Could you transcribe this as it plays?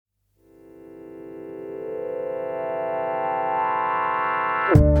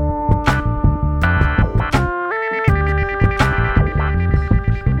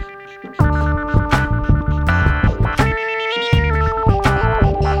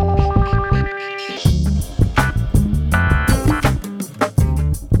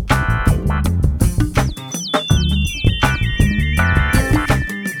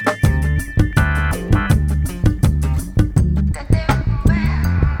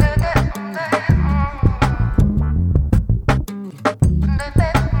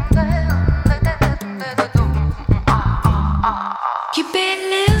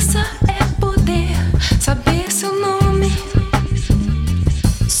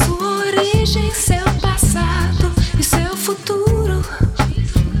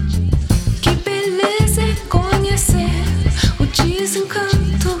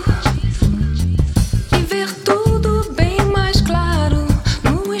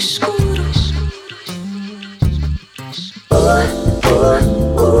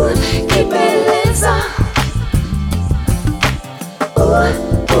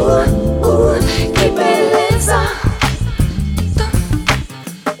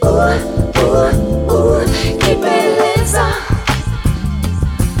Que beleza.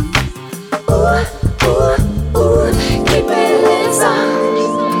 Que beleza.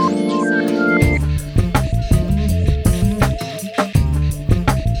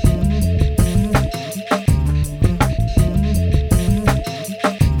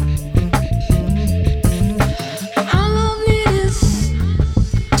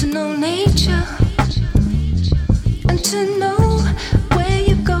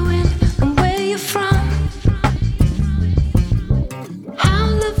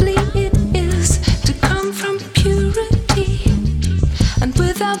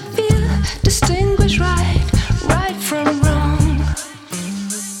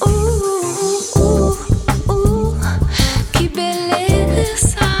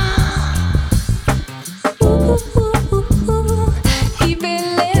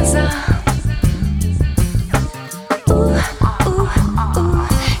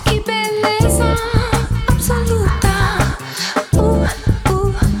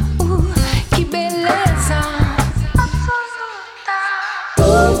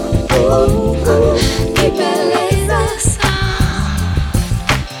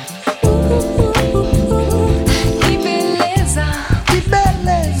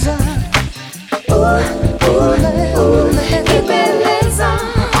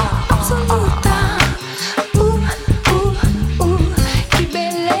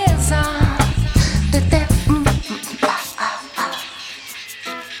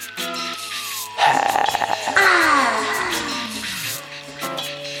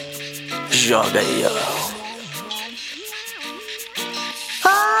 Joga aí, ó.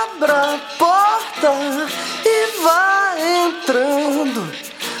 Abra a porta e vai entrando.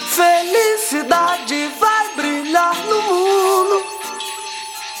 Felicidade vai brilhar no mundo.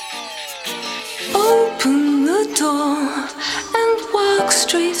 Open the door and walk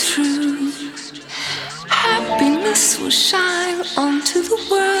straight through. Happiness will shine onto the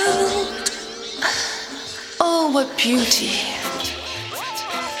world. Oh, what beauty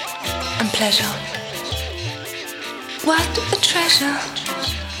and pleasure. What a treasure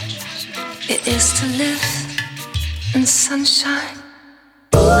it is to live in sunshine.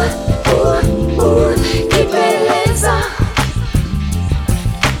 Que beleza.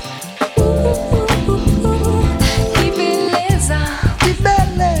 Que beleza. Que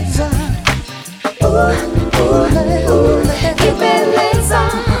beleza. Que beleza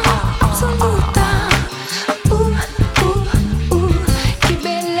absoluta. Que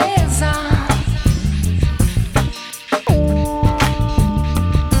beleza.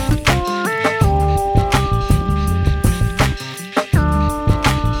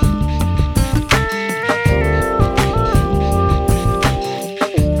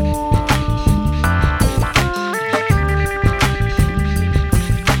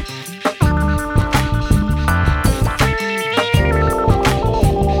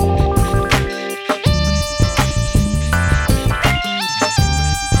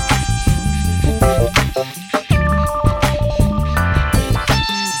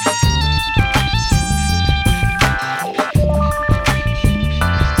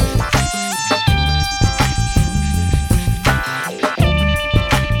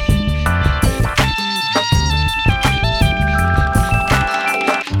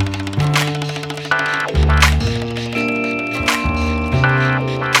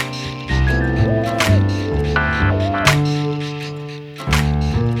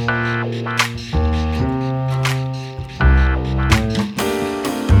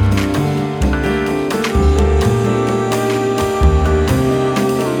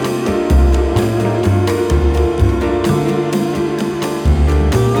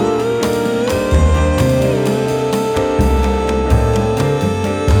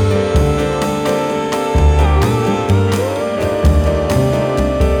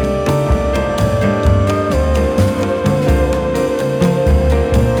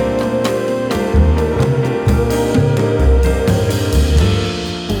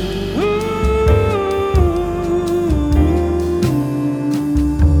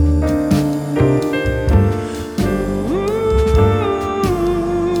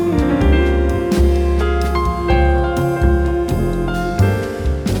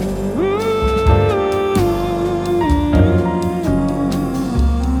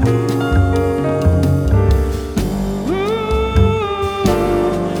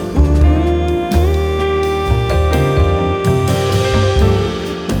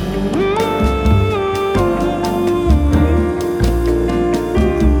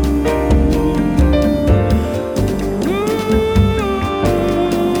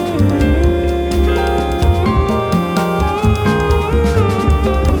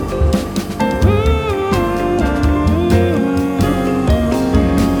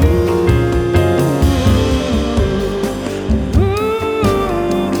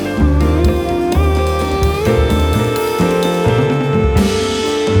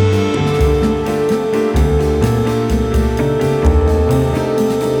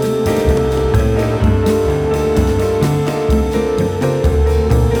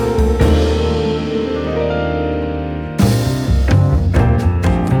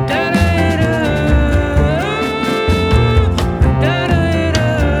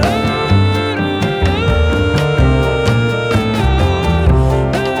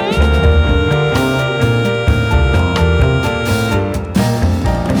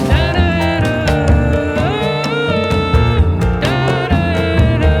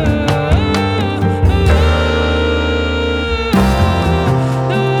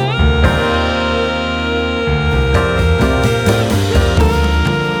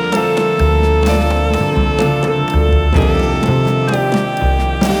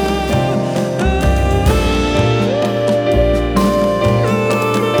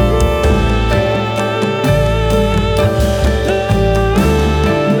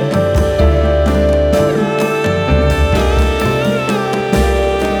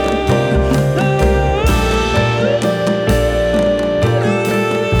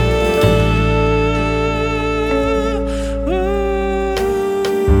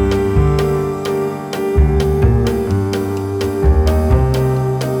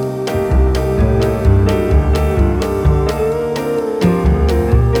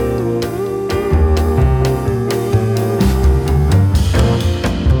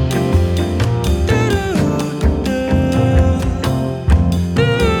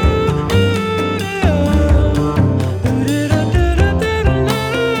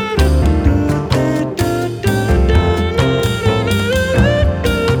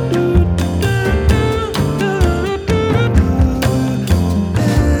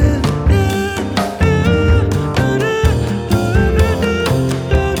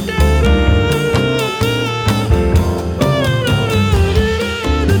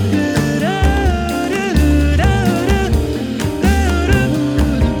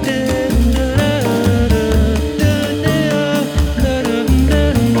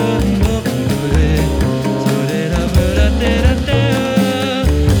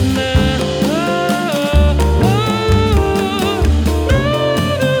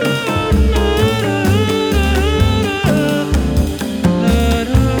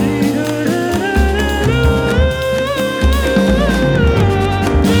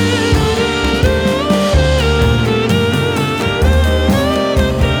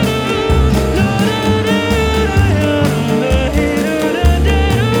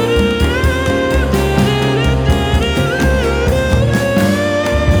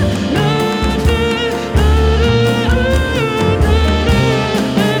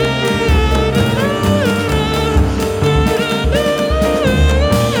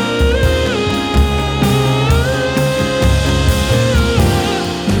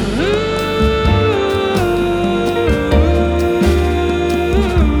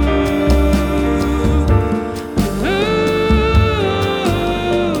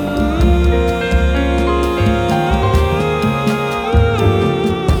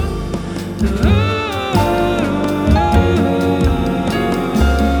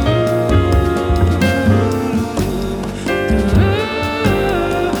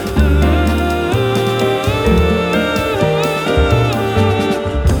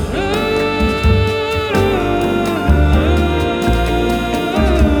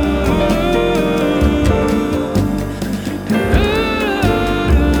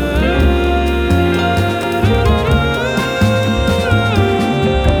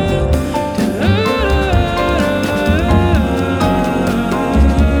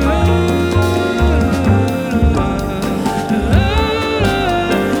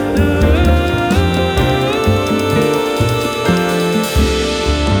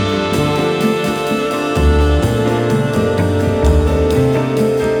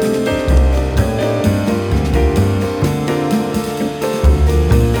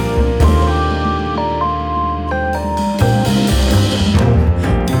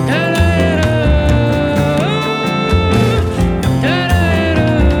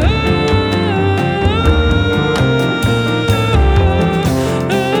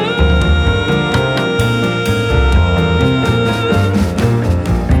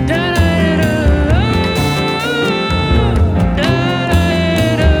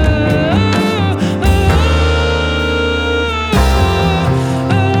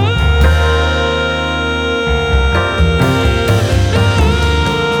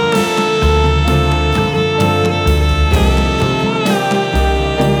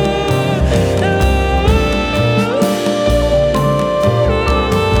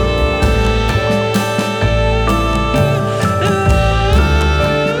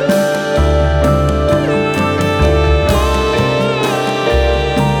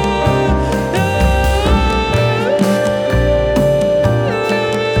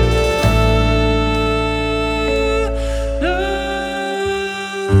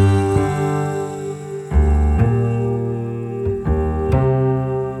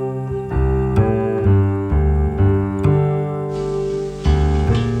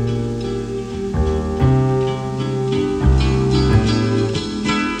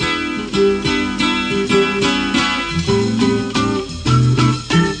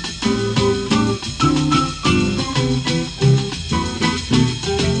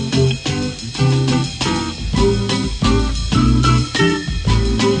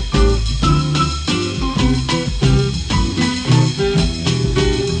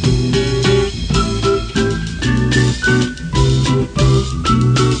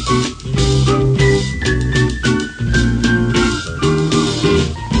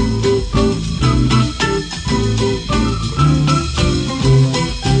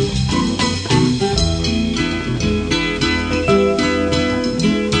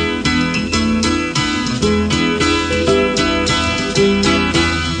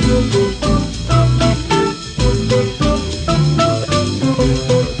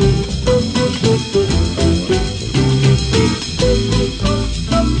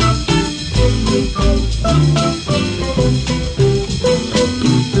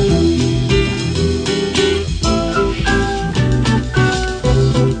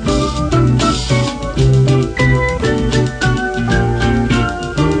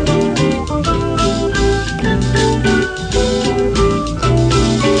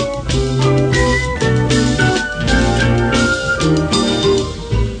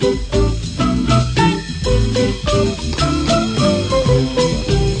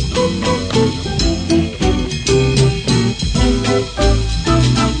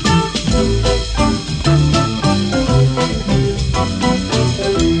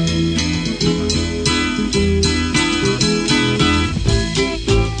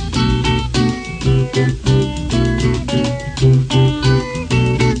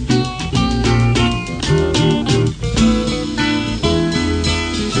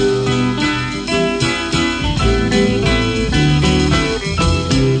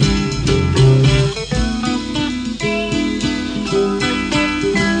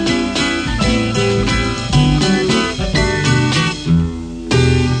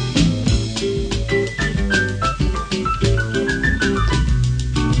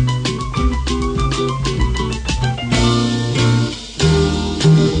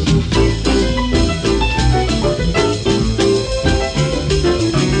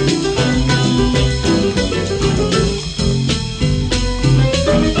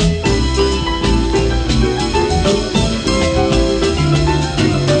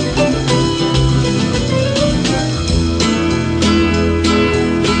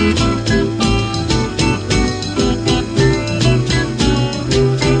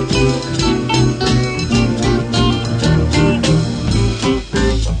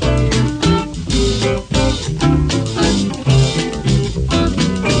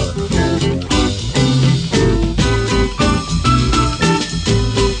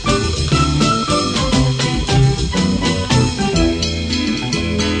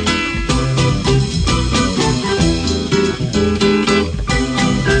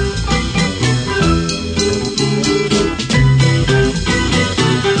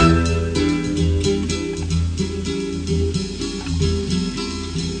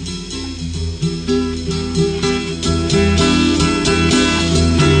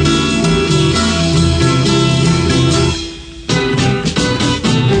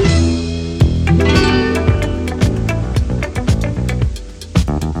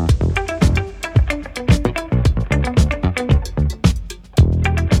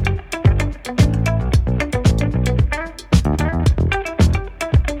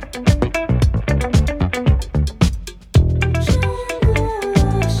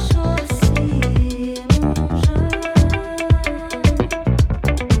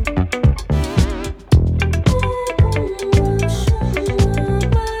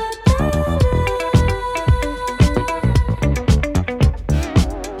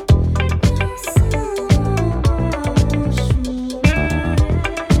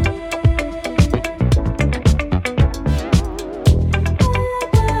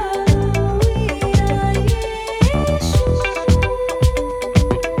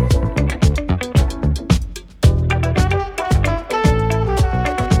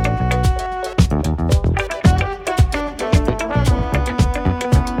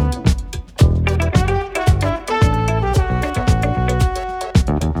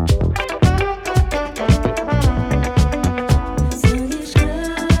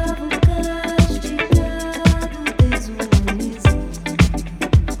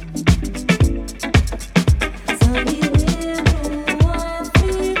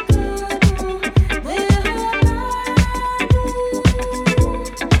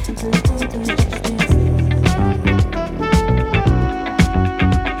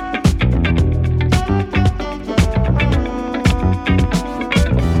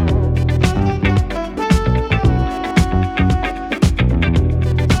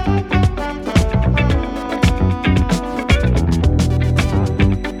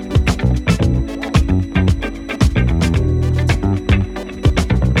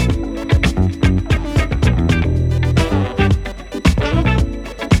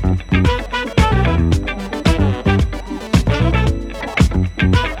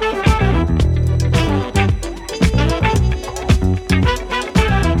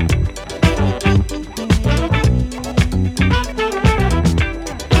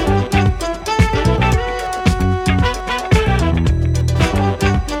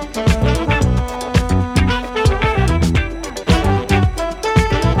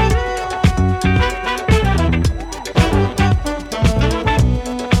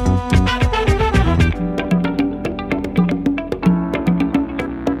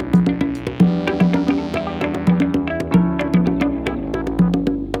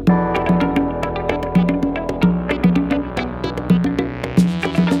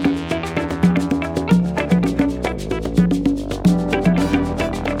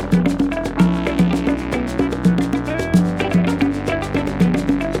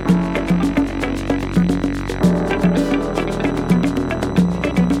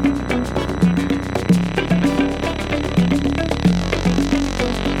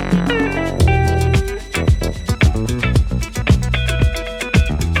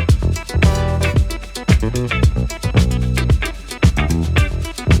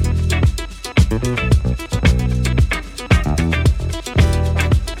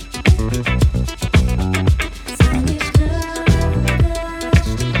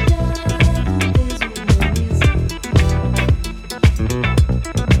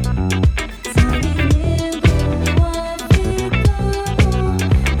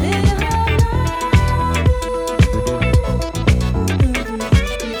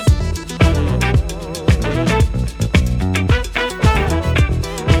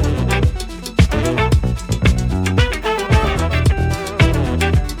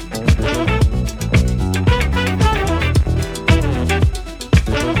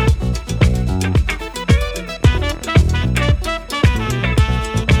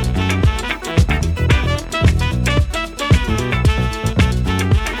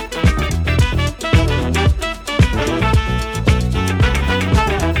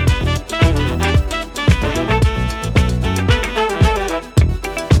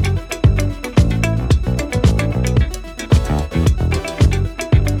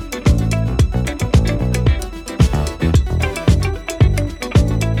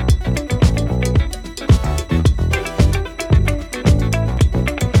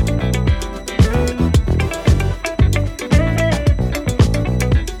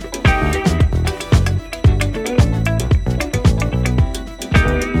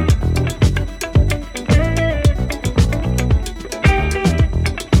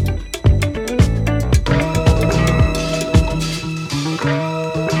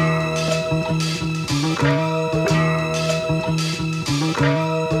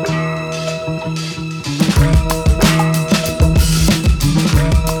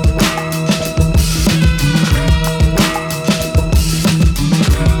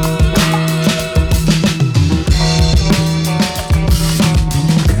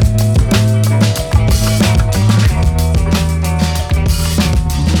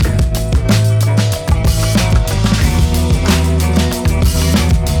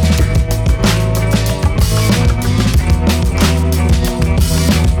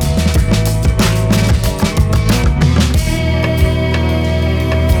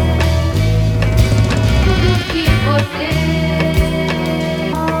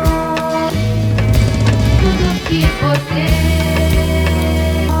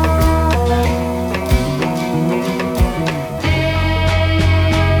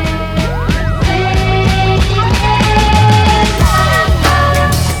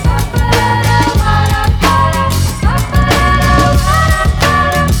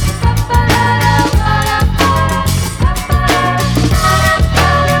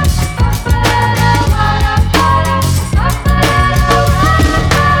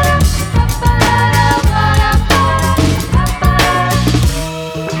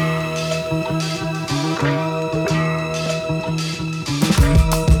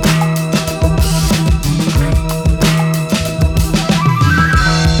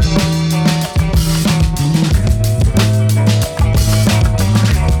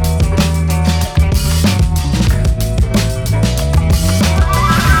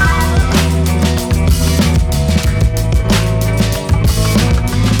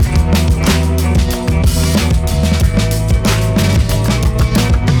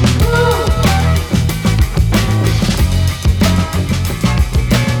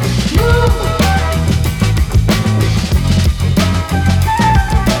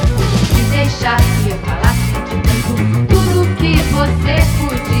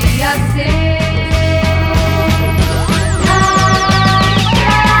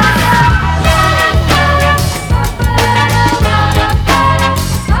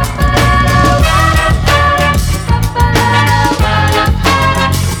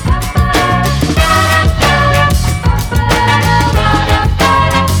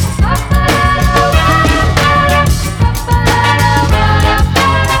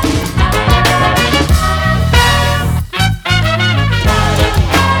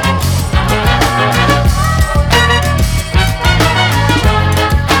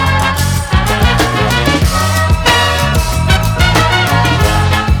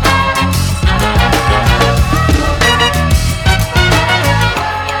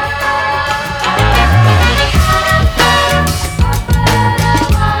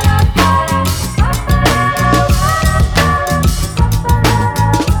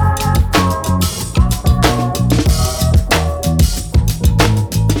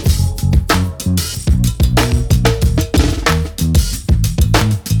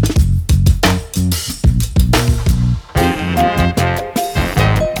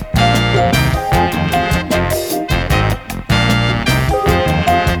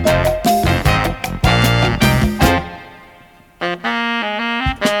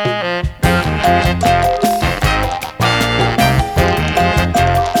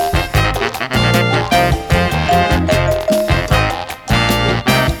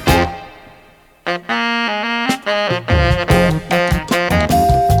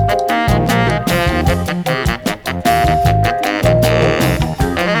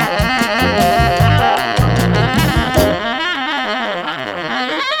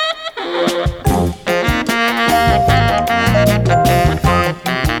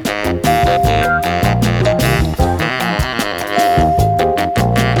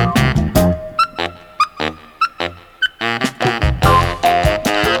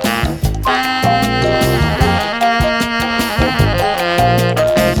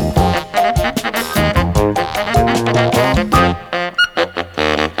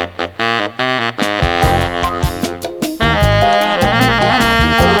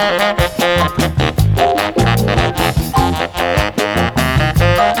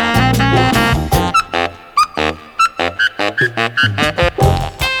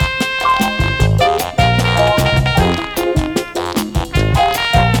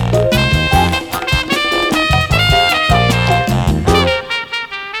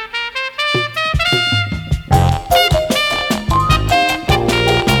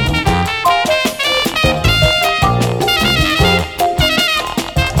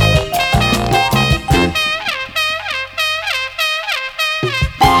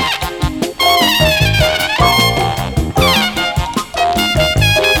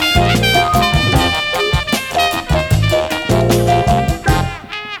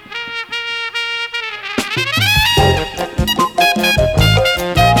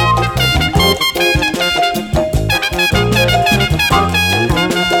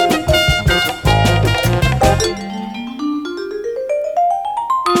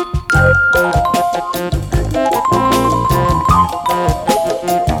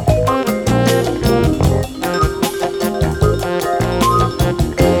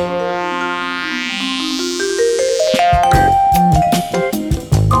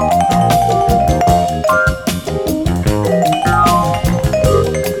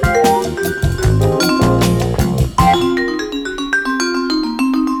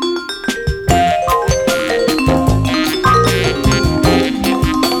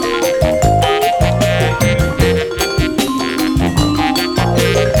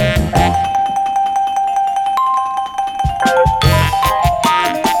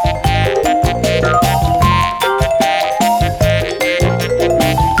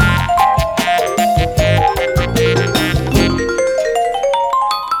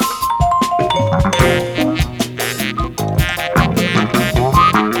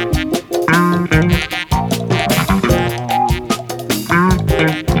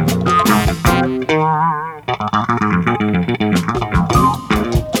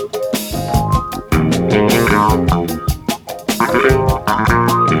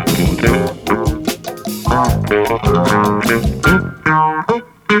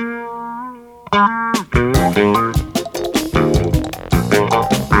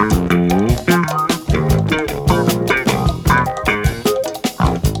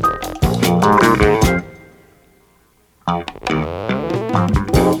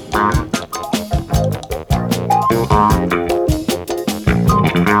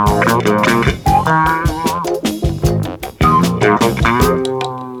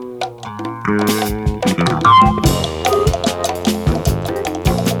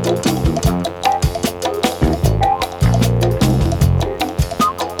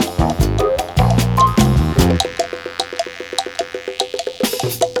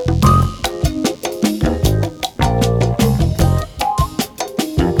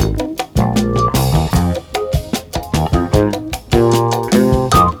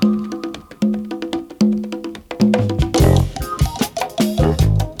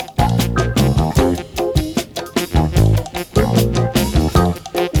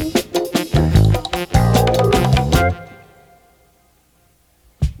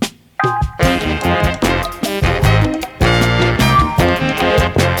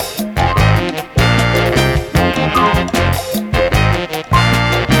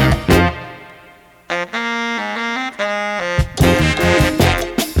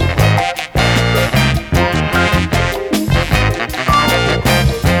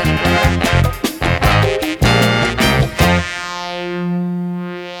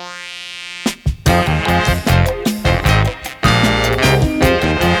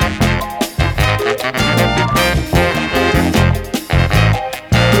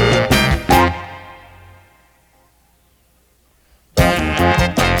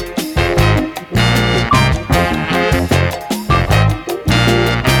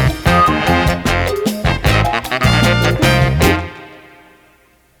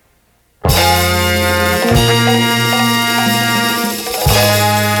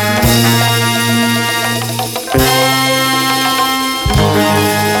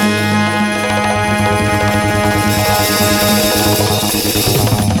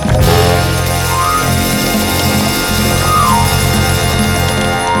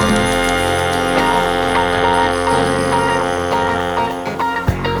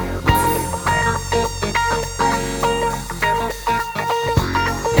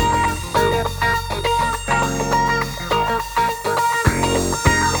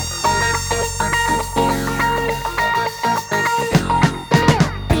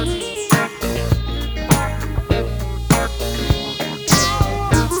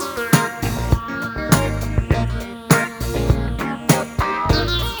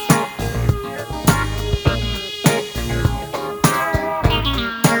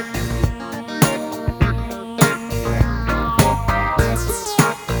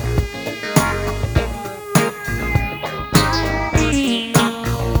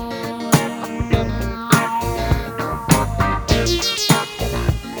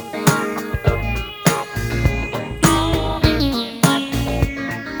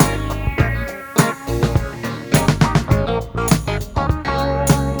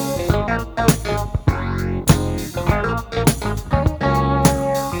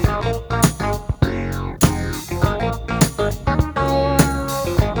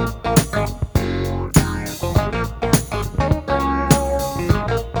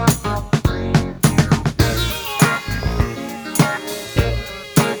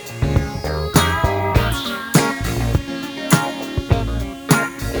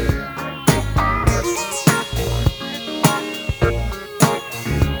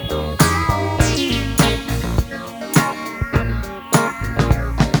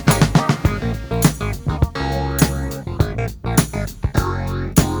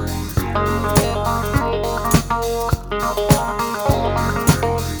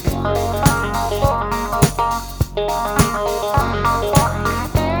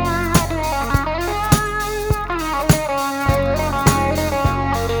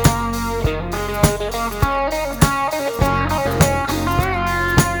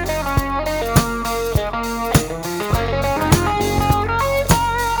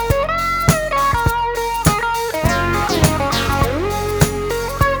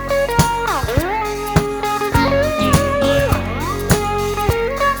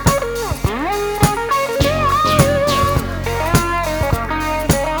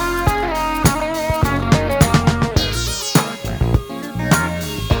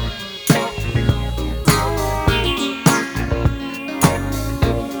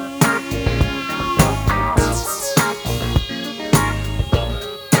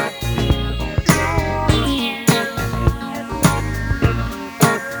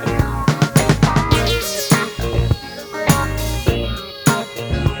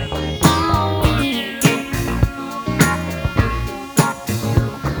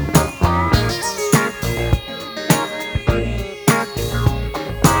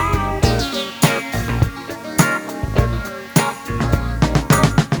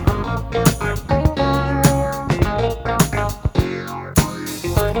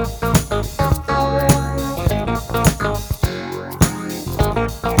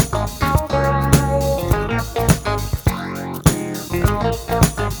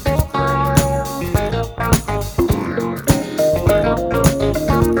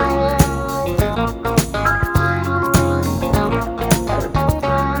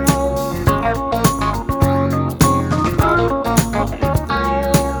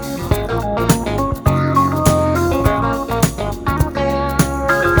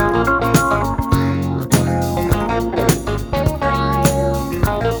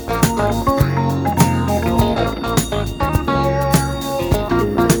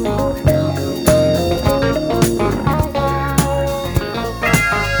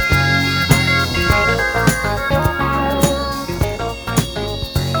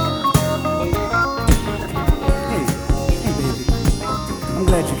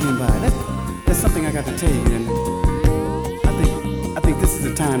 came by. That's something I got to tell you, and I think this is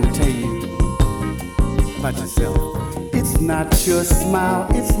the time to tell you about yourself. It's not your smile,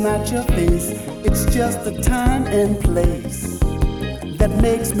 it's not your face, it's just the time and place that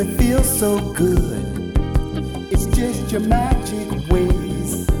makes me feel so good. It's just your magic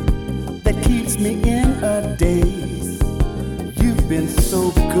ways that keeps me in a daze. You've been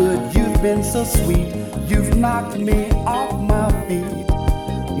so good, you've been so sweet, you've knocked me off my feet,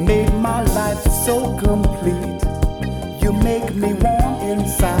 made my life so complete. You make me warm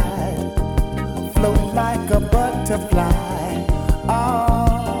inside, float like a butterfly.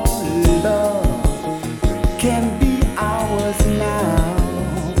 Oh, love can be ours now.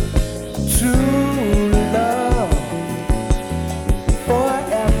 True love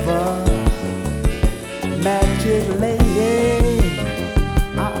forever. Magic lady.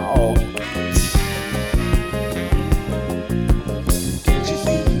 Oh. Can't you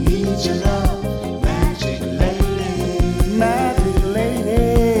see you need your love? Magic lady. Magic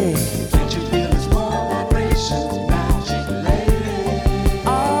lady. Can't you feel its warm vibrations? Magic lady.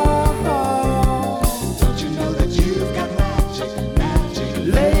 Oh. Don't you know that you've got magic? Magic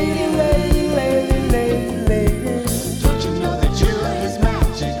Lady, lady, lady, lady, lady. Don't you know that you're his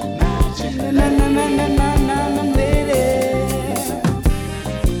magic? Magic Na na na na na na na, lady.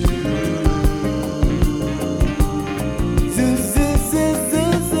 Zoo, zoo, zoo,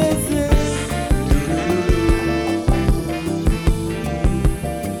 zoo, zoo, zoo.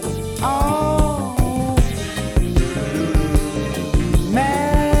 Oh,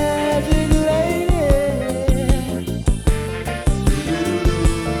 magic lady.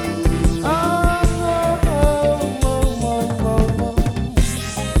 Oh, oh, oh, oh, oh, oh.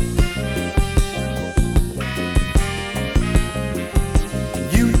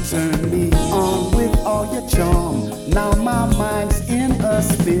 You turn me on with all your charm. Now my mind's in a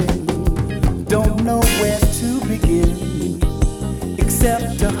spin. Don't know where to begin,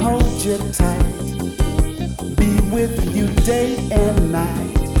 except to hold you tight. Be with you day and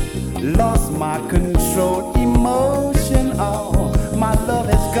night. Lost my control, emotion. Oh, my love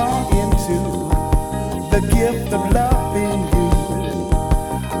has gone into the gift of loving you.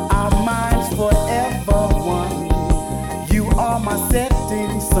 Our minds forever one. You are my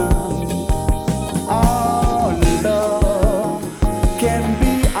setting sun. All love can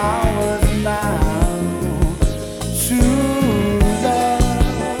be ours now. True love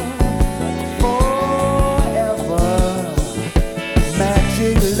forever.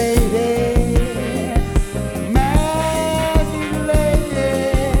 Magic lady. Magic lady.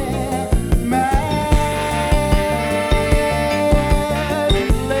 Magic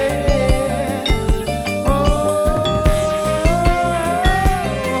lady. Oh,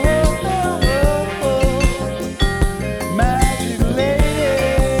 magic lady.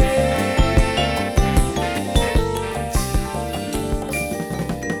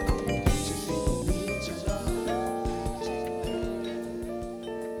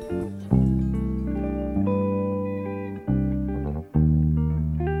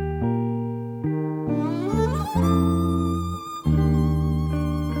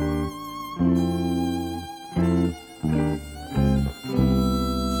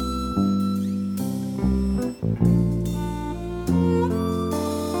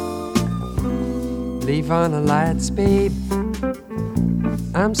 Leave on the lights, babe.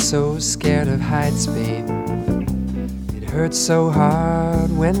 I'm so scared of heights, babe. It hurts so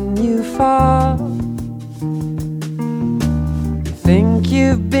hard when you fall. You think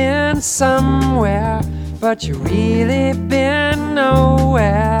you've been somewhere, but you really been nowhere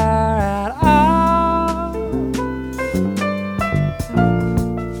at all.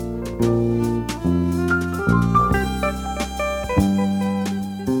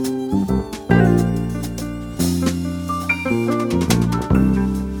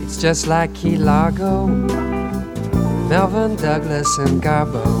 It's just like Key Largo, Melvin, Douglas, and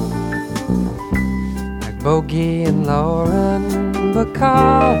Garbo, like Bogey and Lauren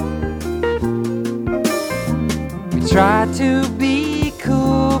Bacall. We try to be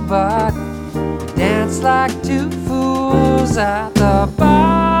cool, but we dance like two fools at the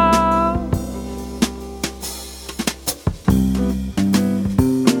bar.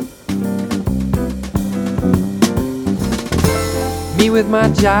 Me with my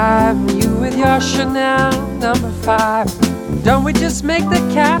jive, you with your Chanel number 5. Don't we just make the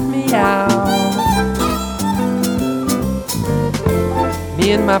cat meow?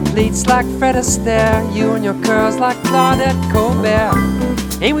 Me and my pleats like Fred Astaire, you and your curls like Claudette Colbert.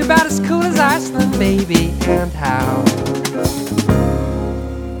 Ain't we about as cool as Iceland, baby? And how?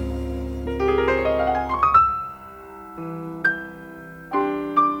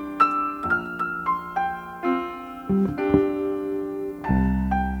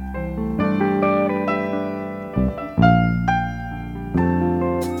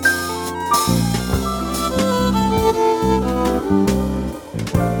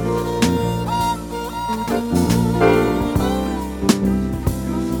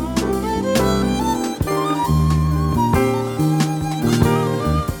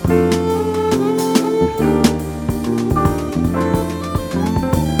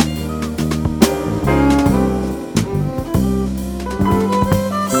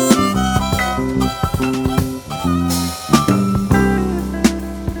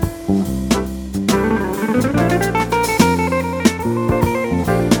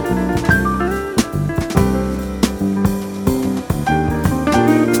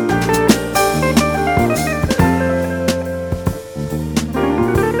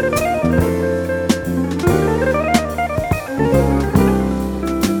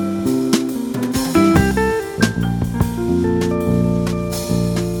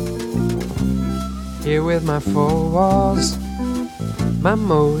 with my four walls, my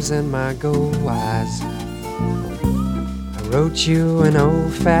mo's and my go-wise. I wrote you an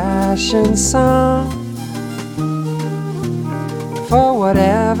old-fashioned song. For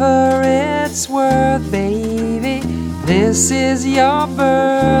whatever it's worth, baby, this is your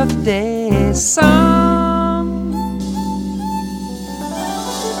birthday song.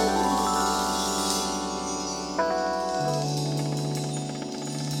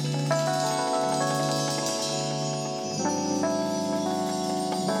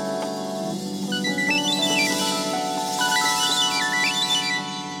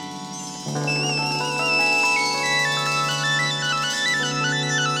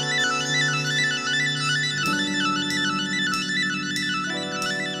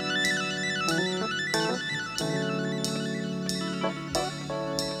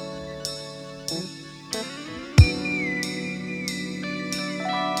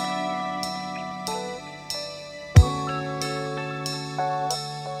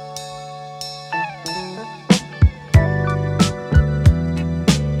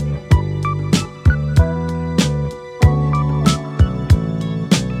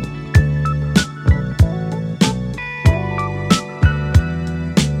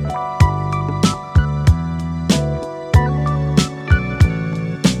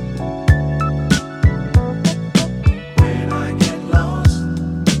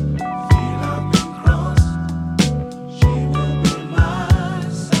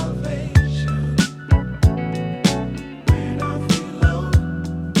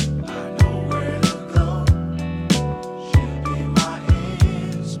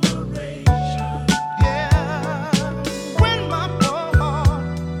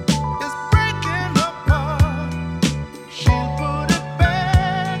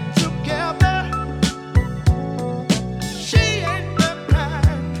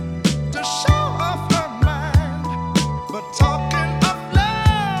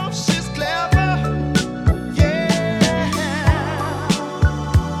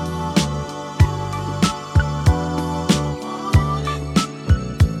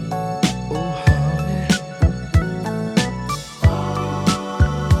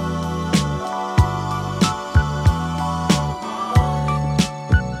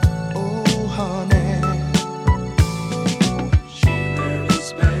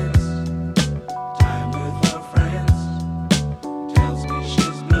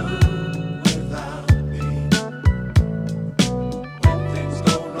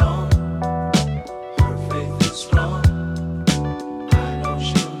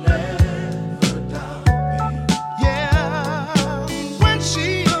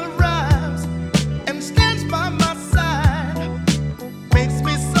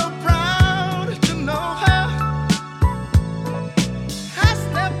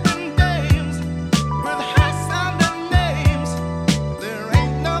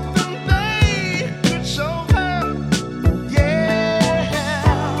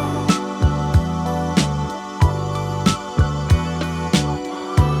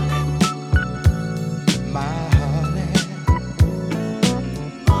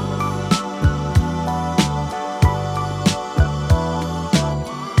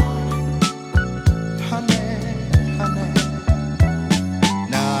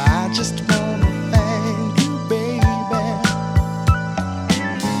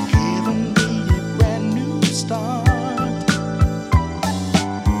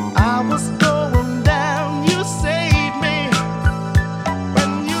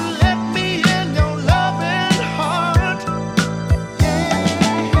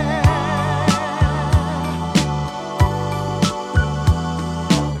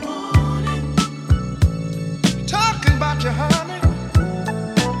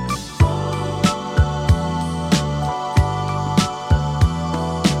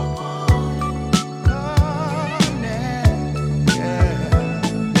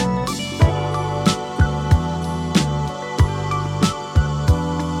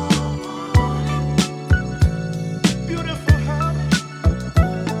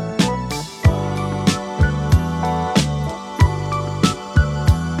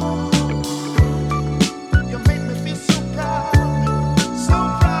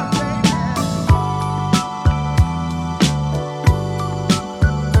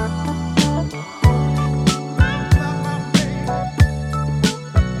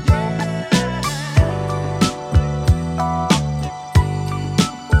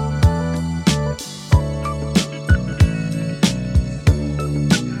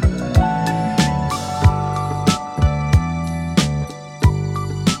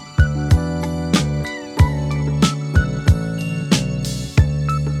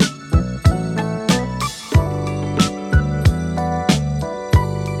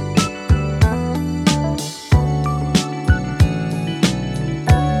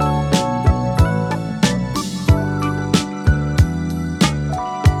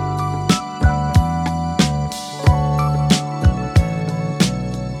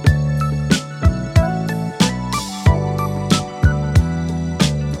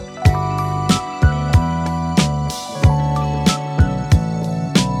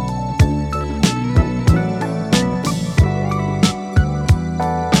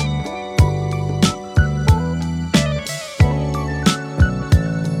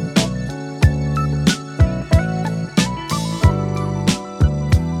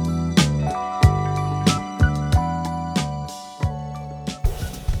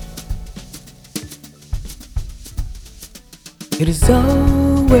 It has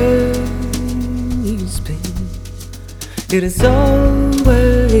always been. It has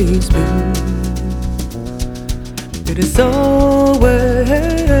always been. It has always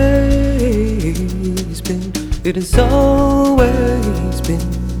been. It has always been.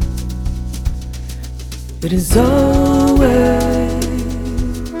 It has always.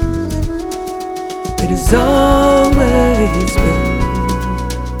 It has always been.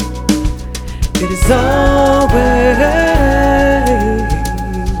 It has always been.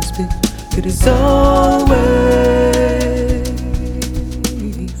 It has always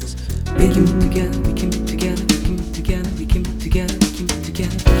been. We came together, we came together, we came together, we came together, we came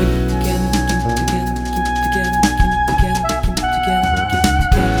together, we came together, we came together, we came together, we came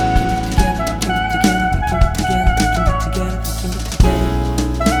together, we came together, we came together,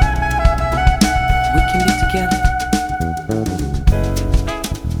 we can be together. Yeah.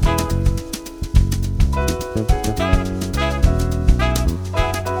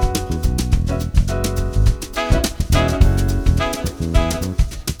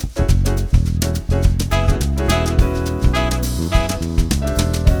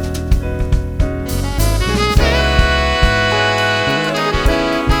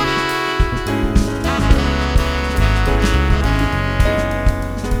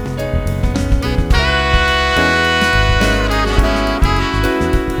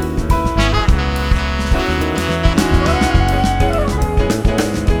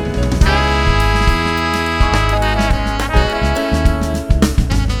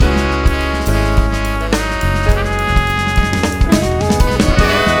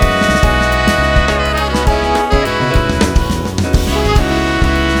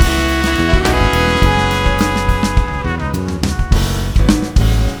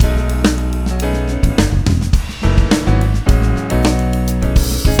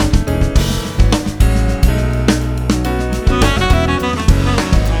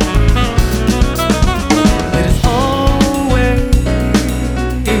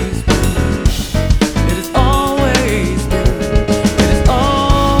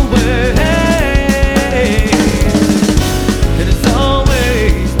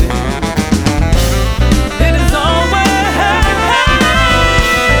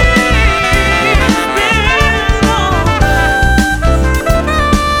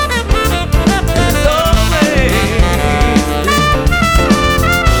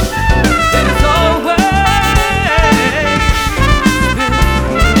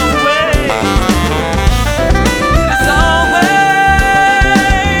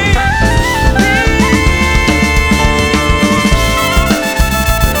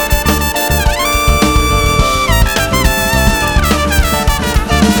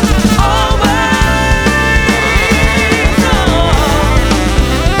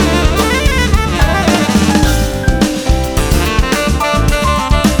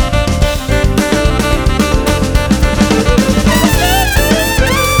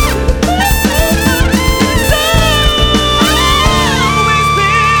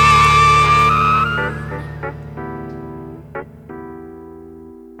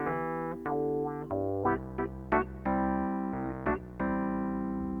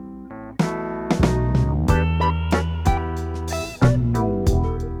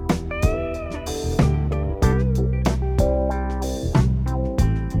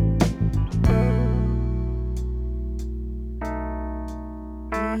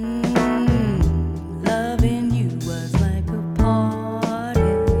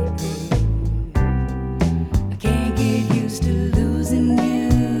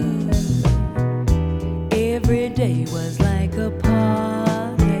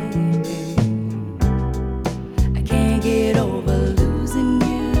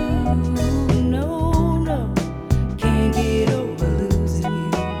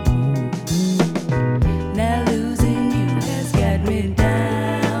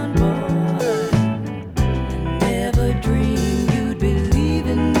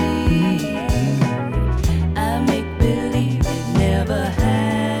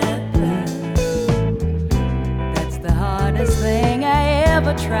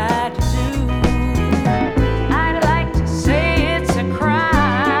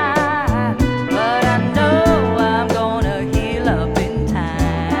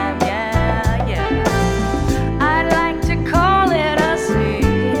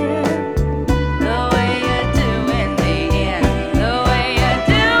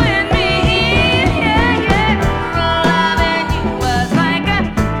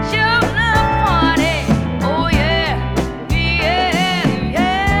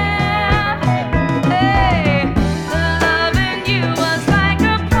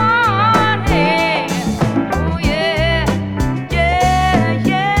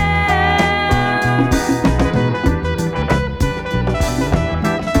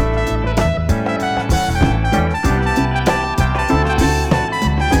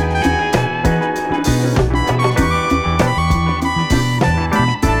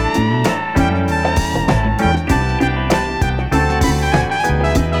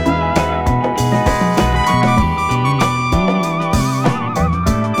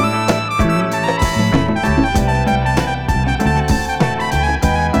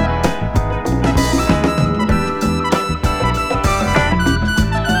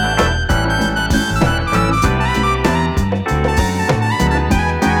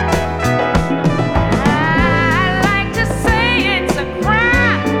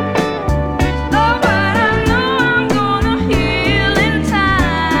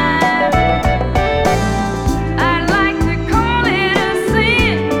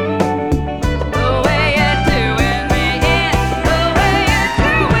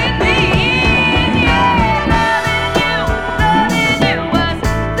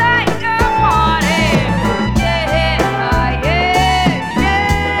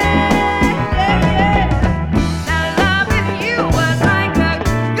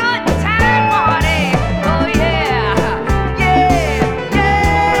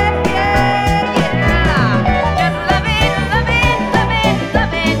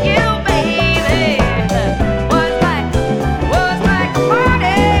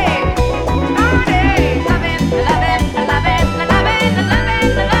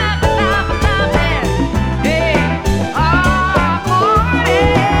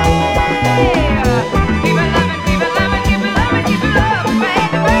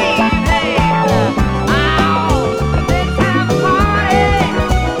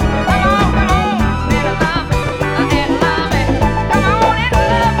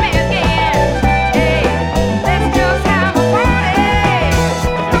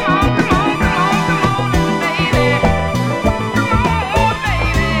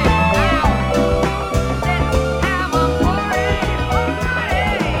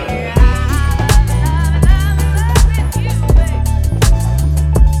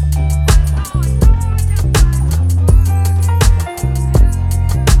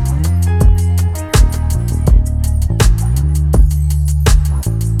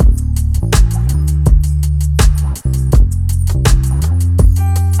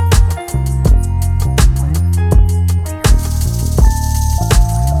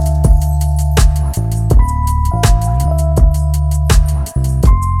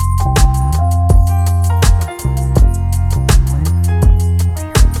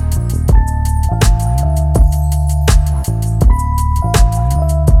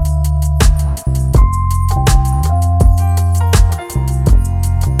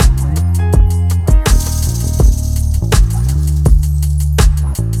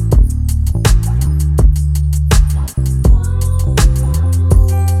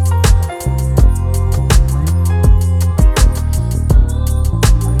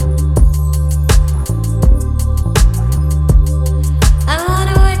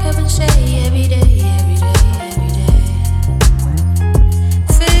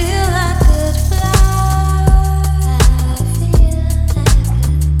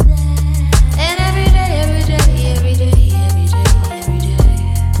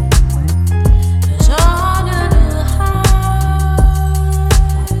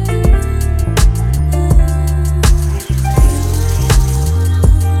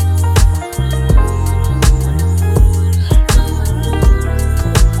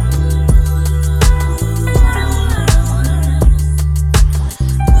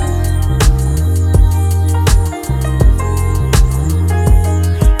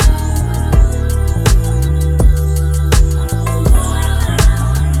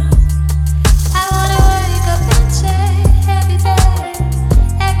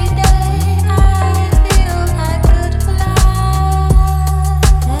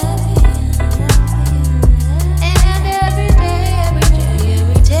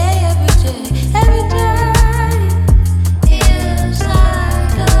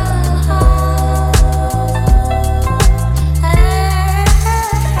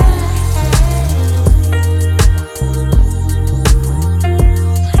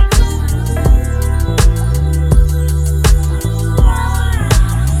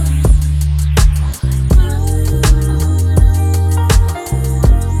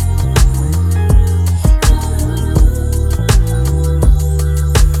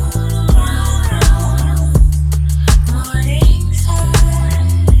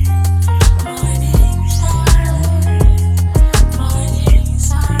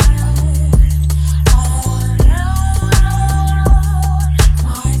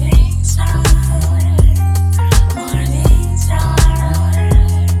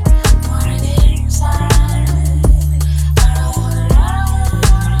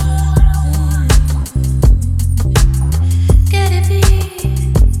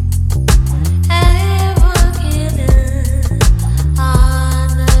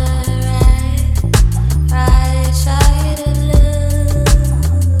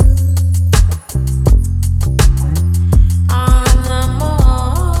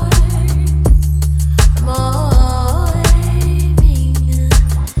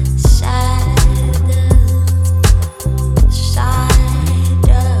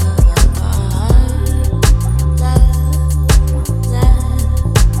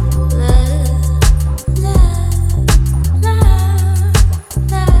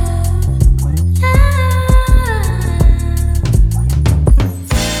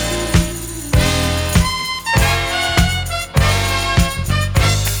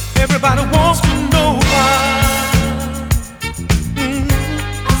 Everybody wants to know why.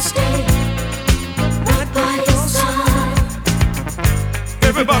 I'll stay right by your side.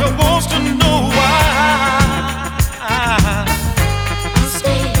 Everybody wants to know why. I'll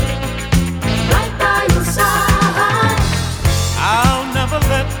stay right by your side. I'll never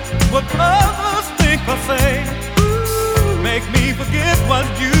let what others think or say make me forget what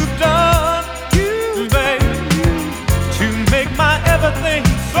you've done, baby. To make my everything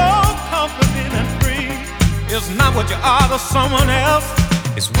so confident and free is not what you are to someone else,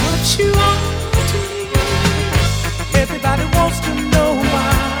 it's what you are to me. Everybody wants to know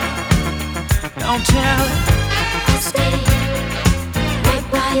why. Don't tell it. I'll stay right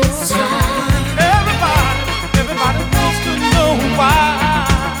by your side. Everybody wants to know why.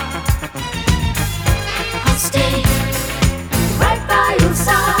 I'll stay right by your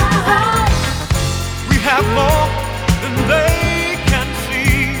side. We have more than they can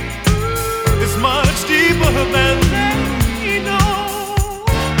see. It's much deeper than they know.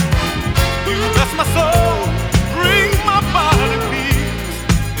 You bless my soul, bring my body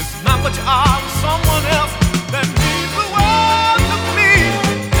peace. It's not what you are with someone else that means the world to me.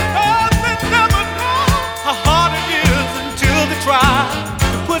 Oh, they never know how hard it is until they try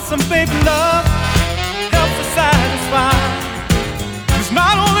to put some baby love, help to satisfy. It's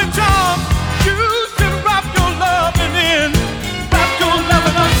not only job, you should wrap your loving in, wrap your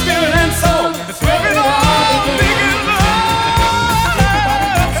loving on spirit and soul. It's where it all begins.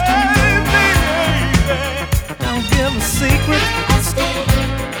 Hey, baby, don't give a secret. I'll stay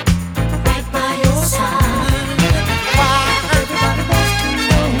right by your side. Why everybody wants to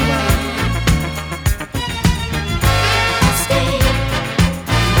know why. I'll stay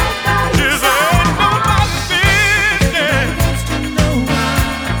right by your This side. ain't nobody's business. Wants to know why.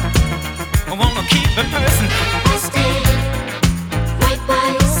 I wanna keep the person. I'll stay right by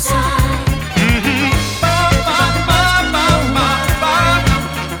your side.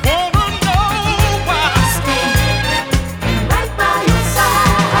 Wanna know why. I'll stay right by your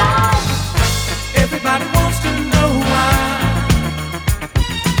side. Everybody wants to know why.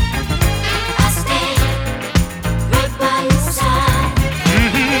 I'll stay right by your side.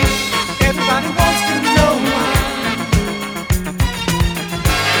 Everybody wants to know why.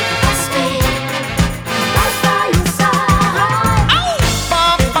 I'll stay right by your side.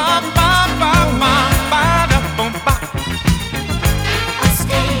 I'll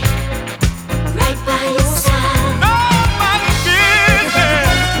stay right by your side. Nobody's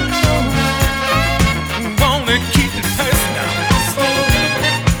business. Wanna keep it personal. I'll stay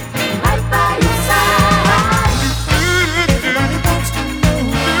right by your side. Everybody wants to know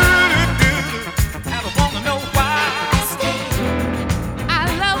why. I wanna know why. I'll stay. I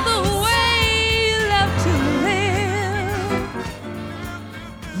love the way you love to live.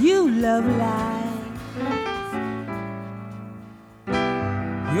 You love life.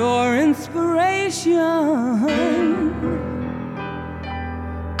 Your inspiration.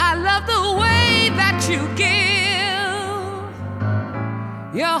 I love the way that you give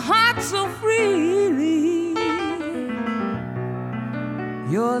your heart so freely.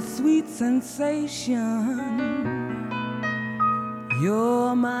 Your sweet sensation.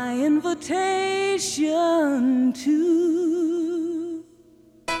 You're my invitation to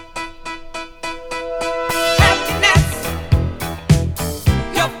Happiness,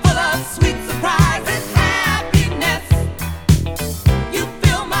 you're full of sweet surprises. Happiness, you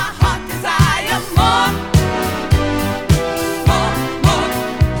fill my heart desire more, more, more,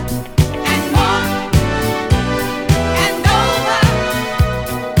 and more, and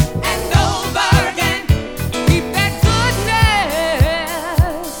over again. keep that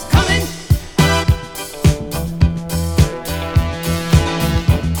goodness coming.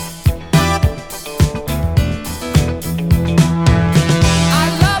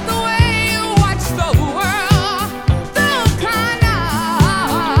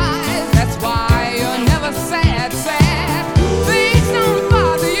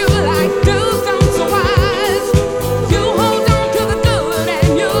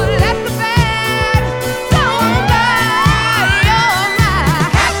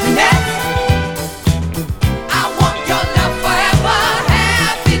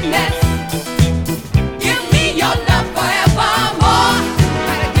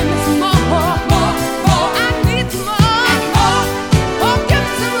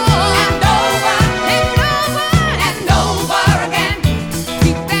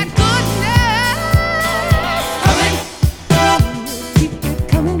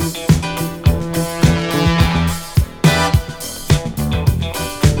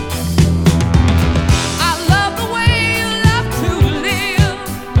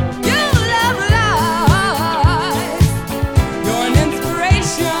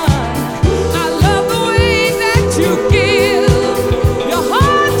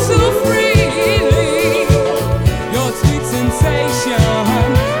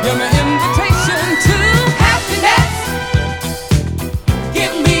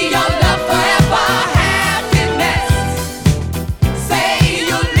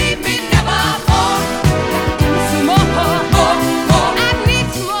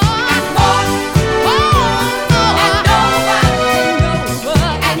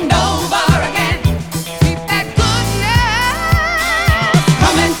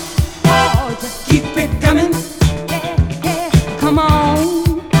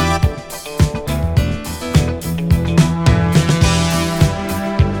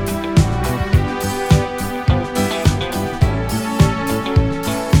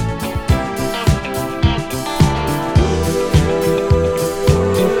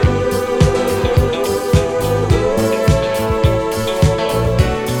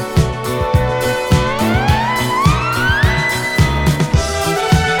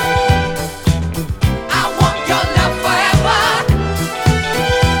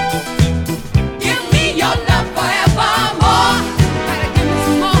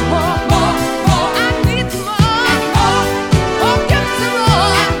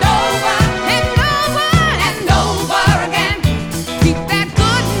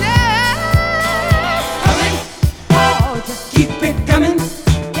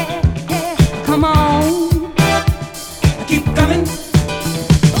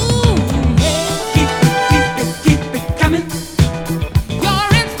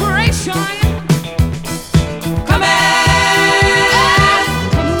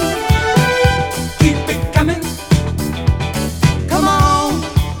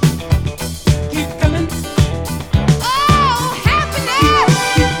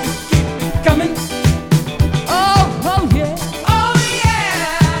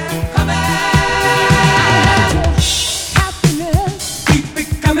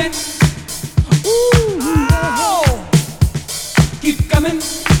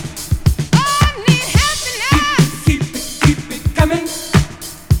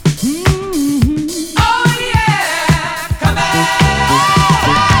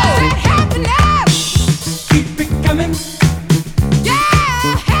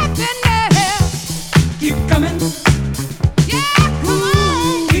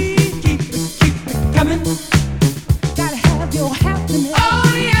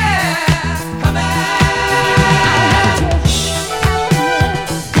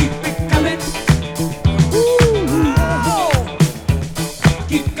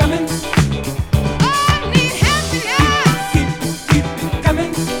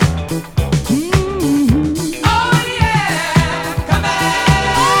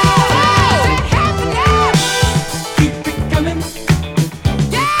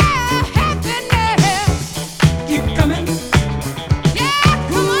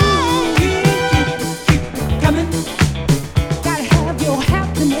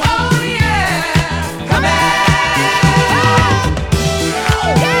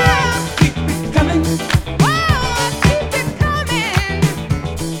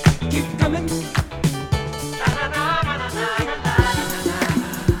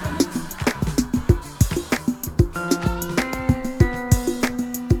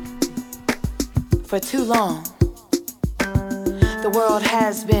 For too long, the world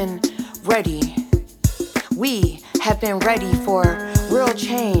has been ready. We have been ready for real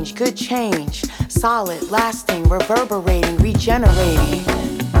change, good change, solid, lasting, reverberating, regenerating,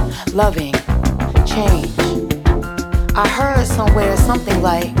 loving change. I heard somewhere something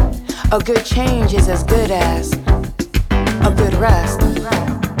like, a good change is as good as a good rest.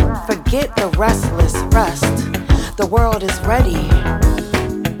 Forget the restless rest. The world is ready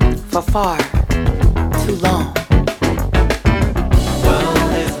for far too long.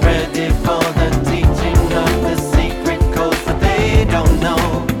 World is ready for the teaching of the secret codes that they don't know.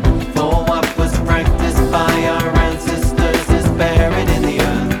 For what was practiced by our ancestors is buried in the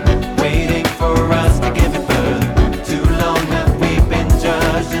earth, waiting for us to give it birth. Too long have we been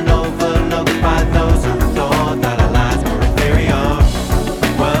judged and overlooked by those who thought that our lives were inferior. The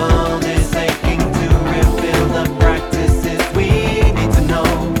world is aching to reveal the practices we need to know.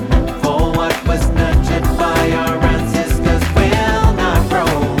 For what was nurtured by our ancestors will not grow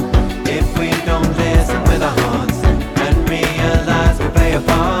if we don't listen with our hearts and realize we play a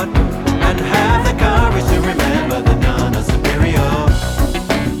part and have the courage to remember that none are superior.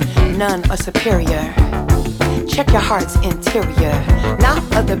 None are superior. Check your heart's interior, not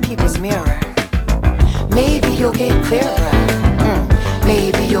other people's mirror. Maybe you'll get clearer.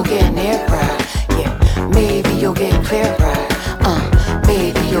 Maybe you'll get nearer. Yeah, maybe you'll get clearer.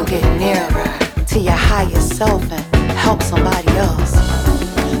 Maybe you'll get nearer to your highest self and help somebody else.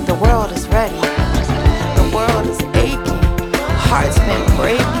 The world is ready. The world is aching. Heart's been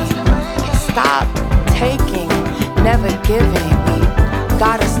breaking. Stop taking, never giving. We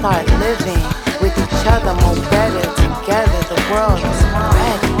gotta start living with each other more better together. The world is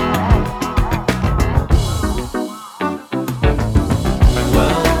ready. The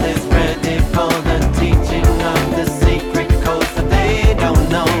world is ready for the teaching of the secret codes that they don't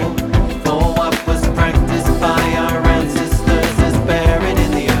know. For what was practiced by our ancestors is buried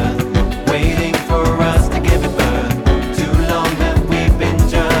in the earth, waiting for us to give it birth. Too long have we been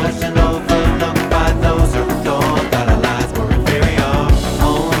judged and overlooked by those who thought that our lives were inferior.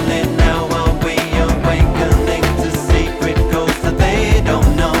 Only now are we awakening to secret codes that they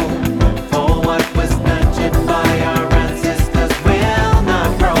don't know.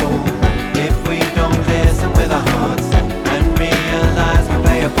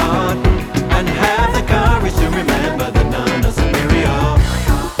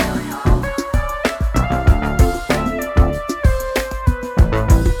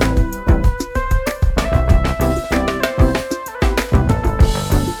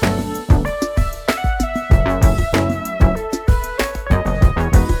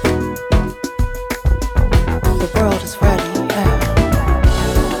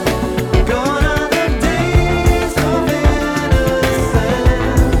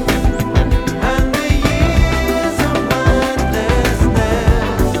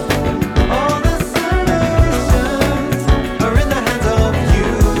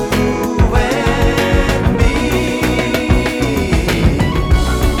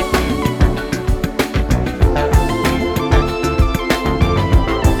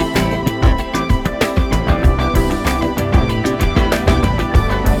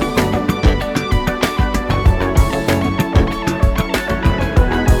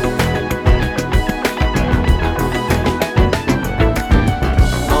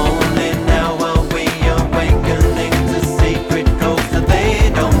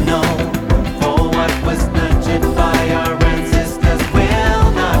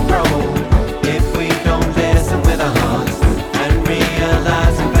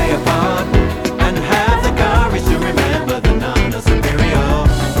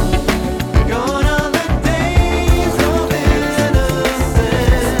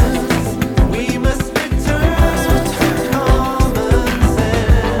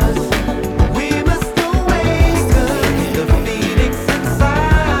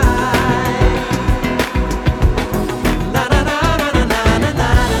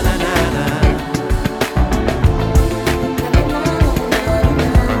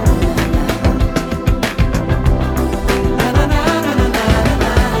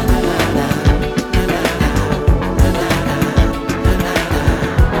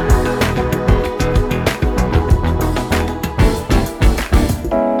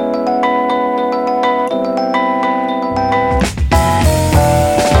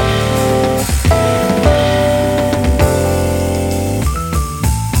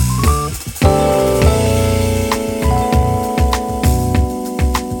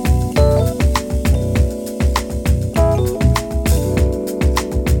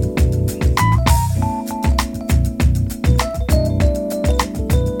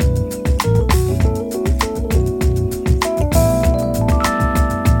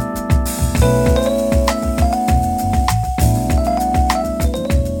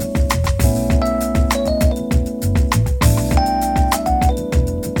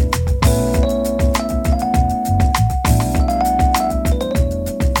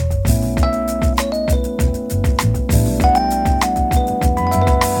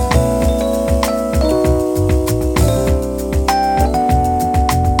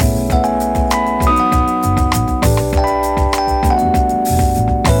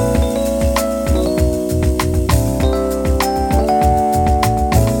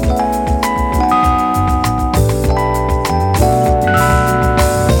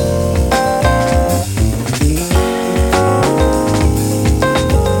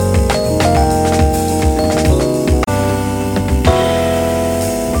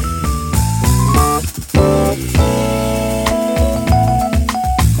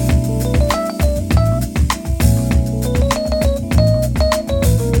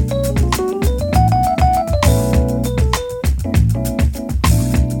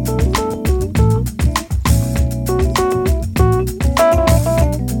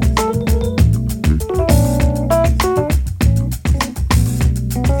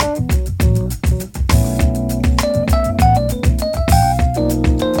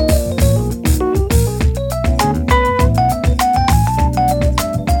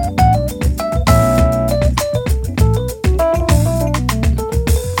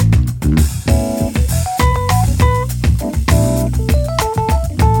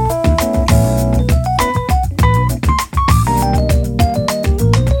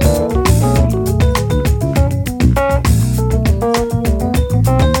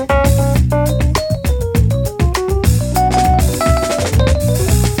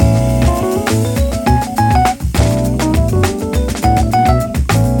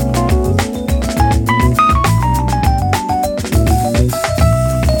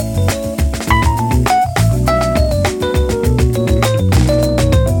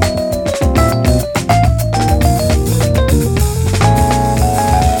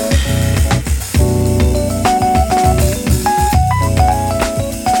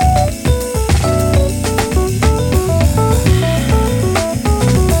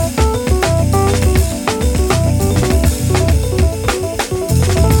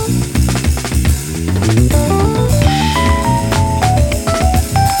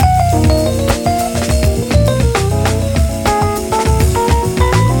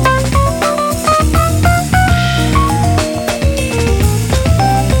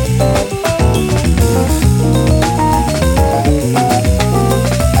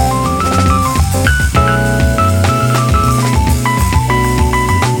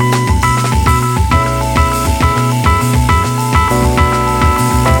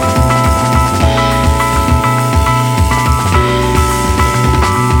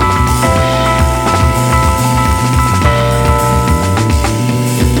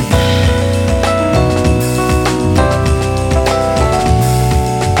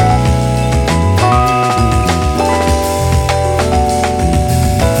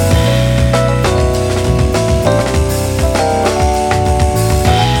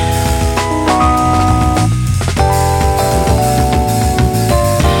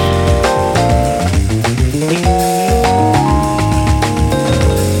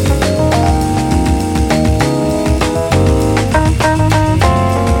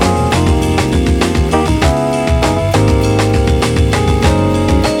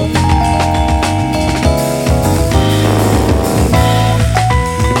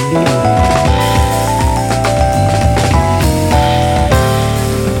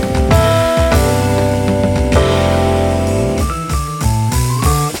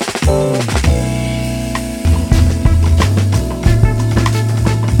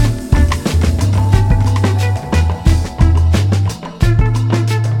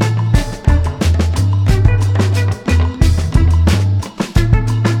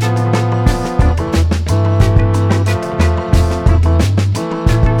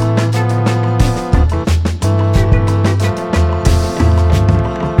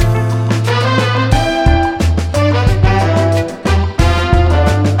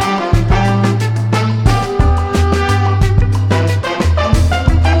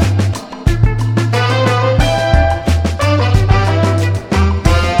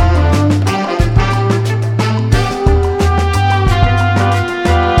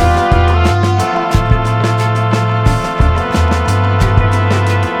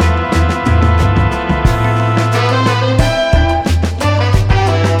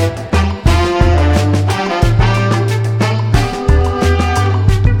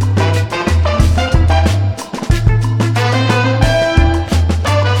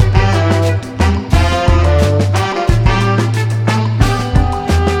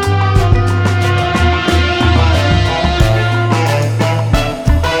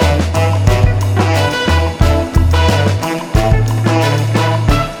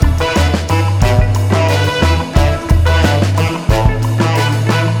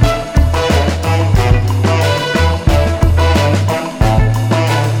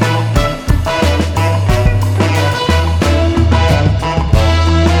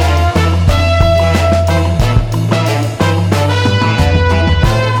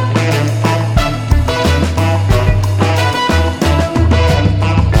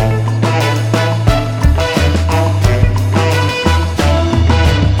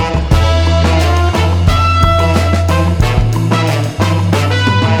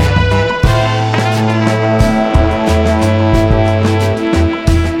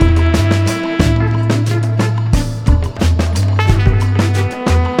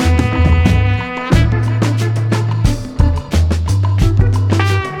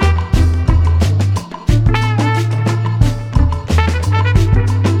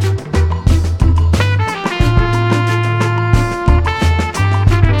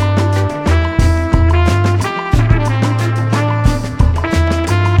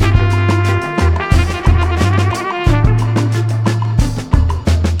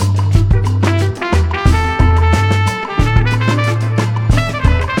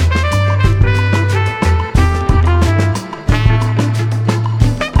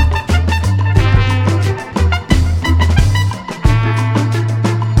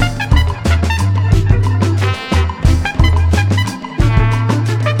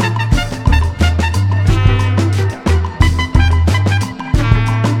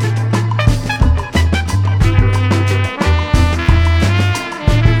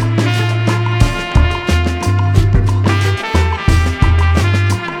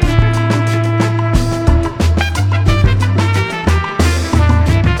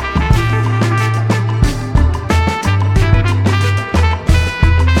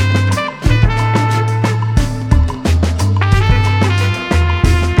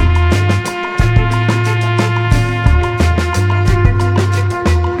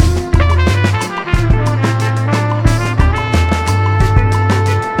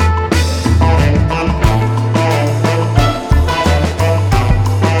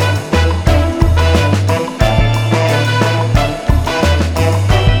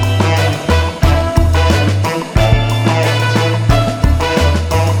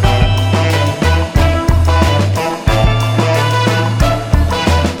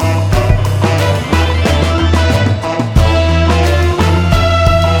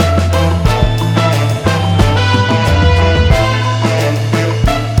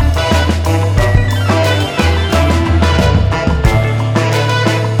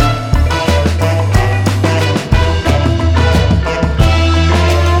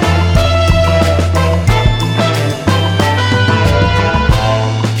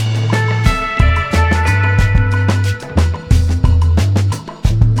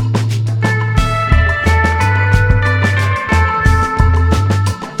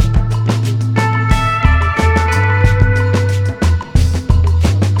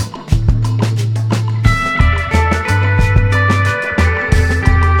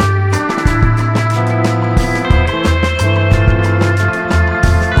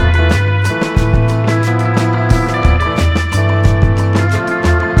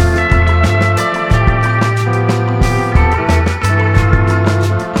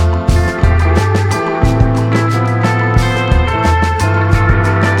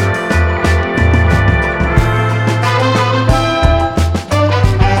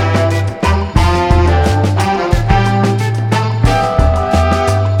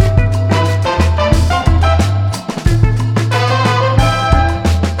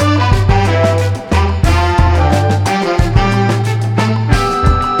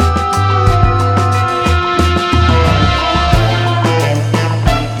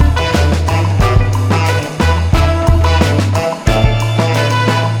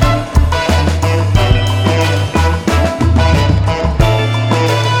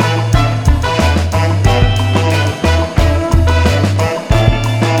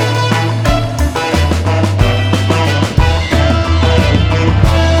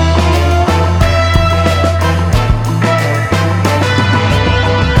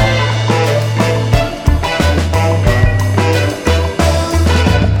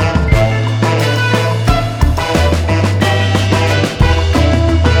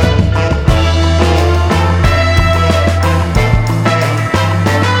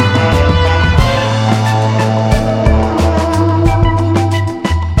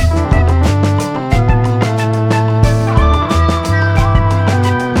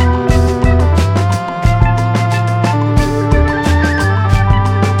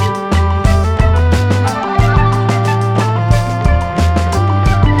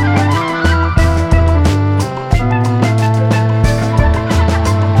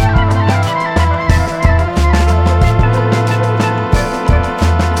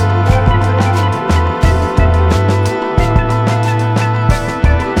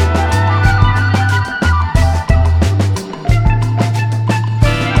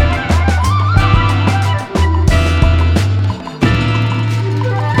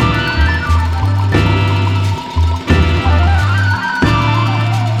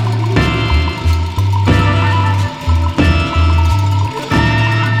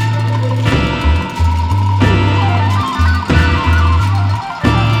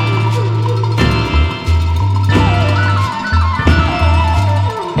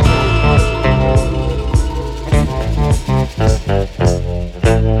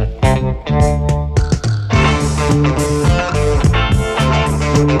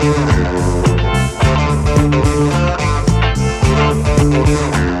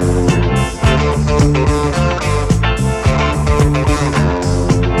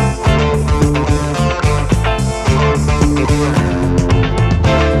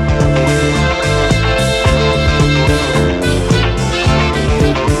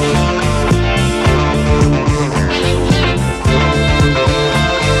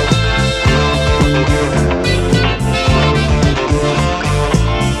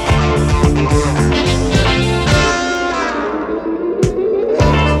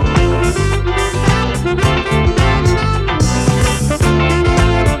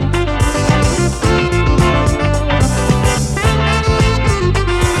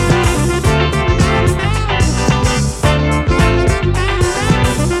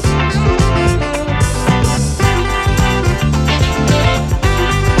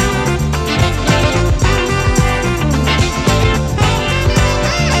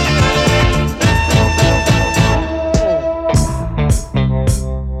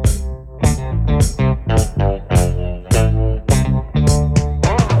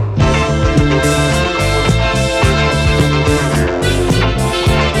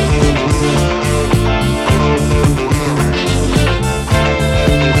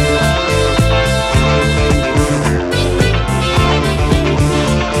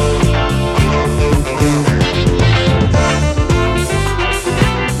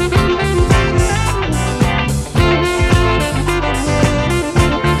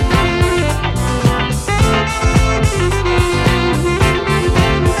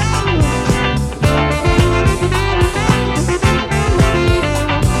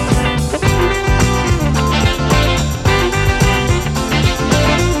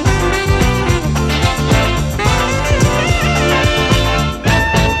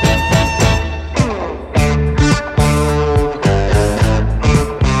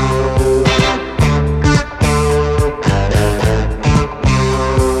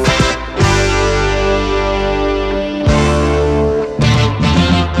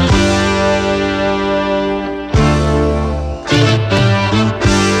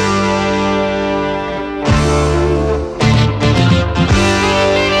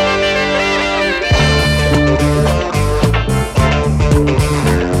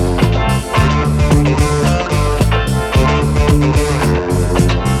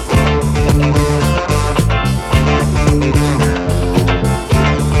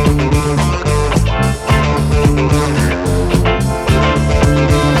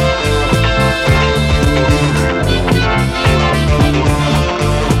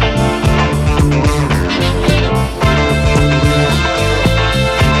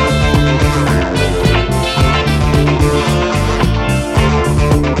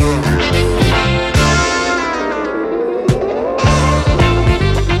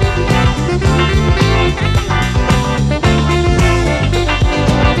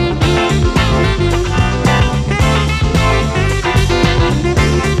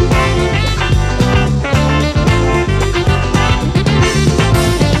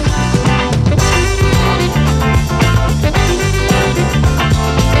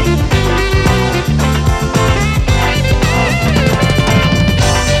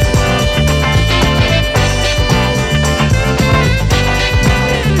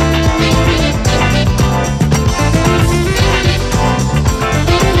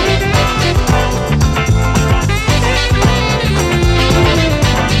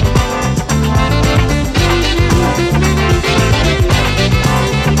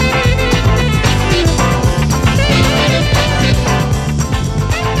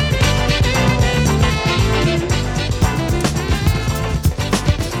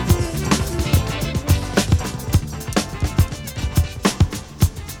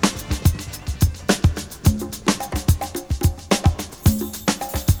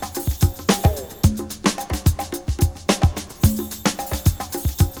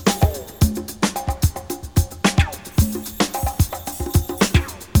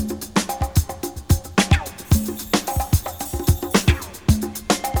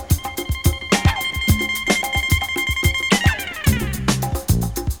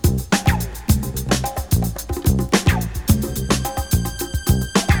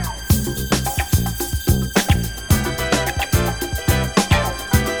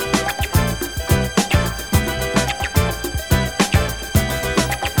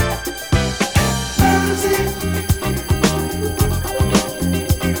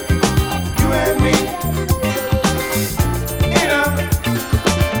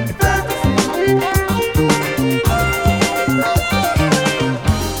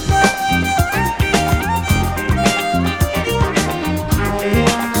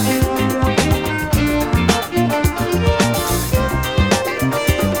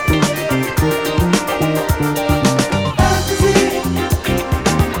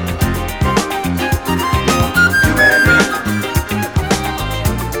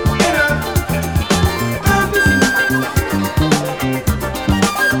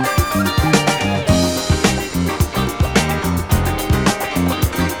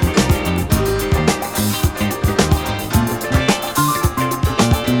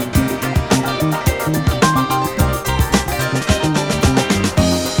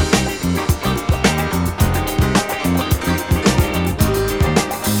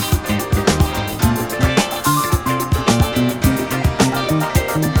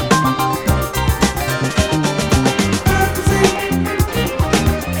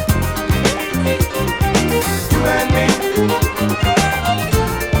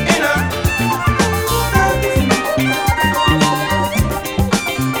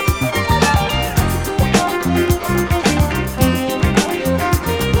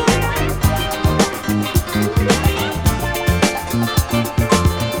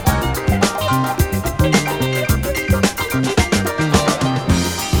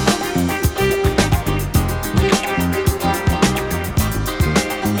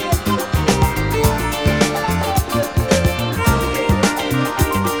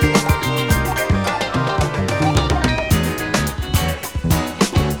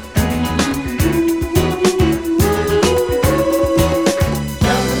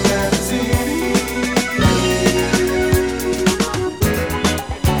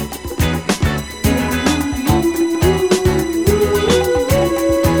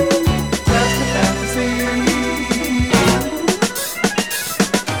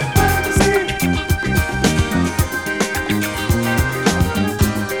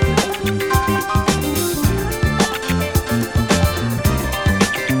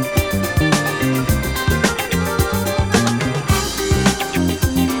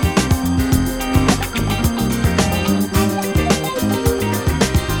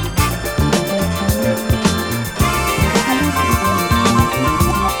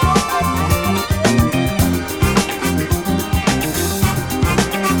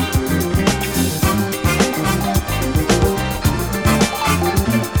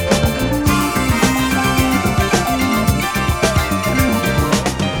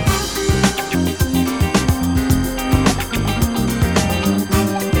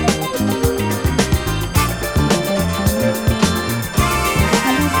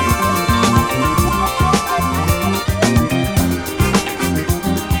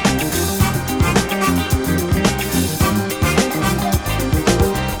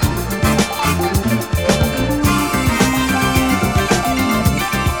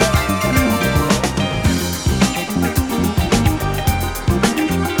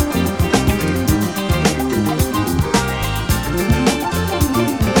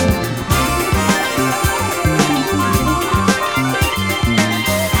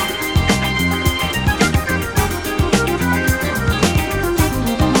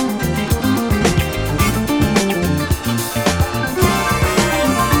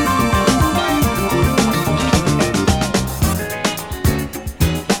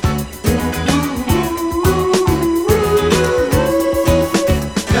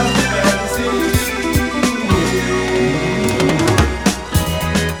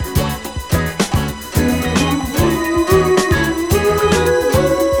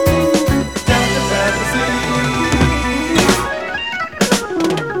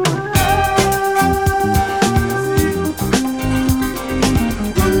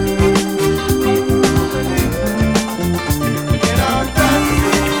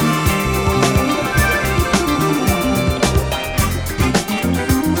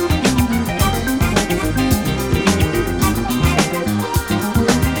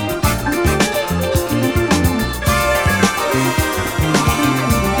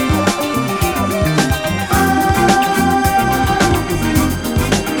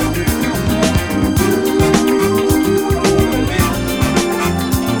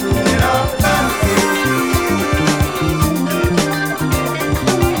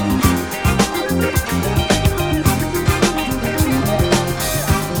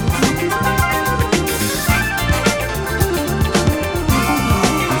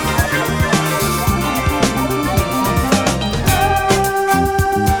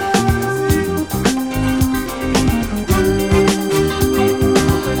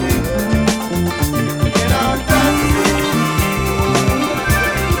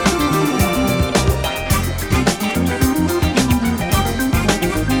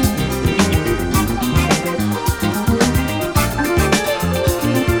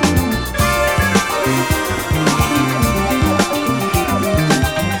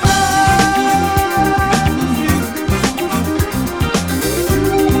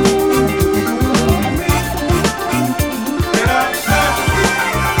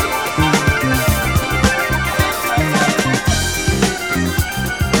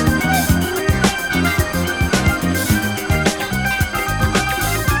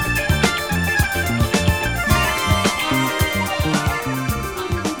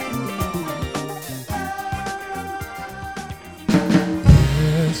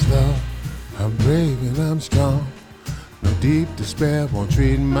 despair won't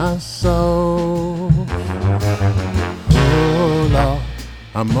treat my soul. Oh Lord,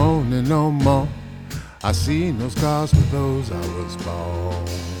 I'm moaning no more. I see no scars with those I was born.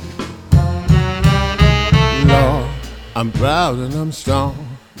 Lord, I'm proud and I'm strong,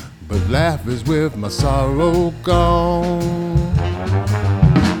 but laugh is with my sorrow gone.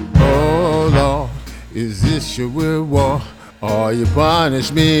 Oh Lord, is this your reward, or you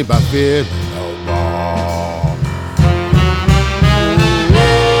punish me by feeling no more?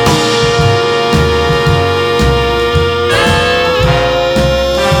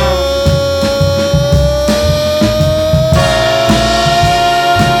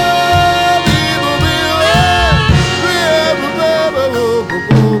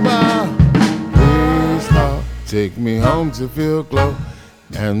 Take me home to feel glow,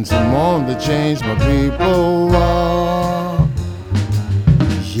 and someone to change my people are.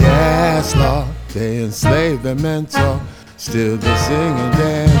 Yes, Lord, they enslave their mentor, still they sing and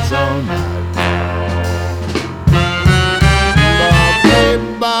dance all night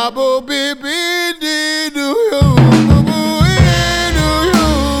long. Babu bibi di do you, do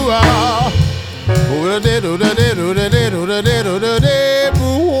you ah? Oh da da do da da do da da do da da do da da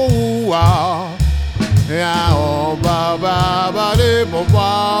boo ah. Ya oh ba ba ba de bo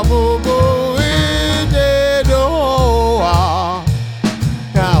ba bo bo de do ah.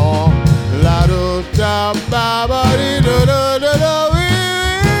 Ya oh la do da ba ba de do do do do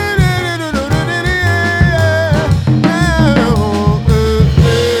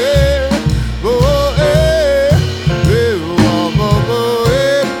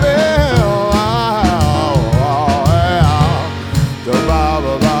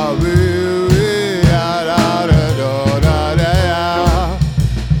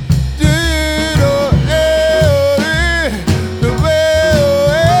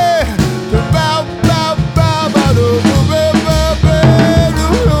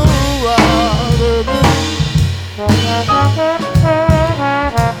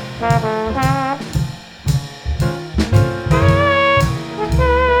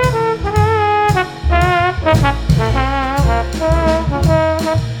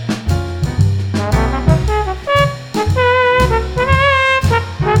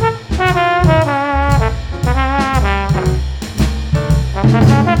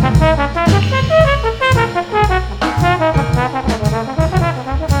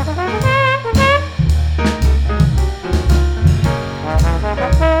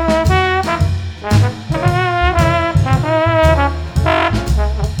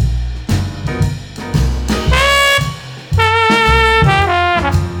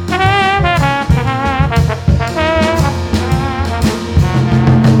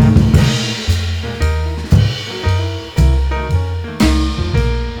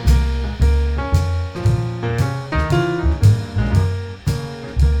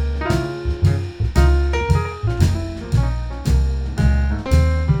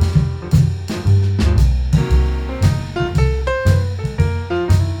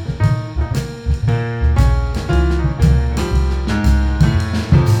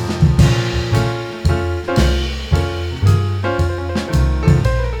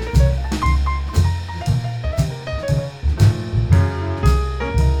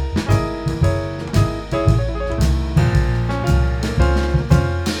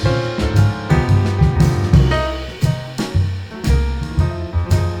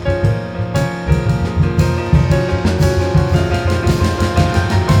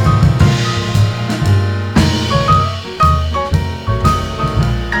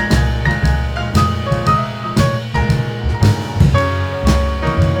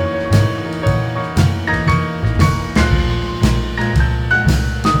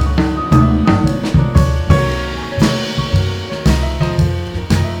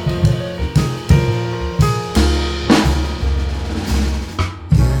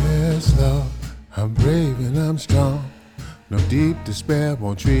despair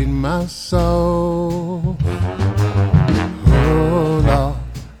won't treat my soul. Oh Lord,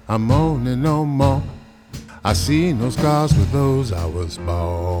 I'm moaning no more. I see no scars with those I was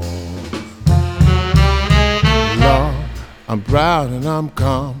born. Lord, I'm proud and I'm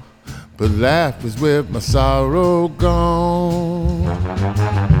calm, but laugh is with my sorrow gone.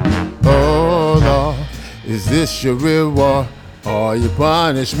 Oh Lord, is this your reward, or you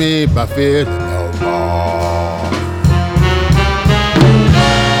punish me by feeling no more?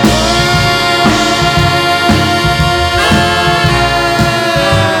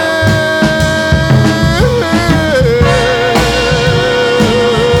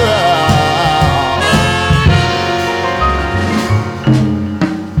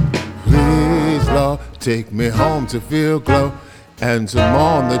 Take me home to feel glow, and some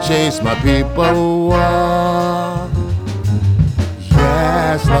on the chase my people were.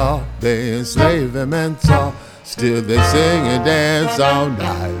 Yes, Lord, they enslave them and talk, still they sing and dance all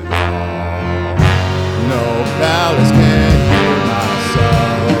night long. No palace can heal my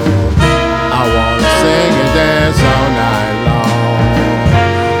soul. I wanna sing and dance all night long.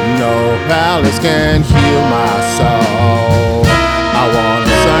 No palace can heal my soul. I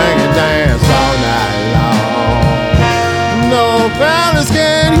wanna sing and dance all night long. No palace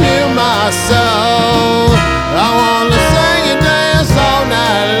can heal my soul. I wanna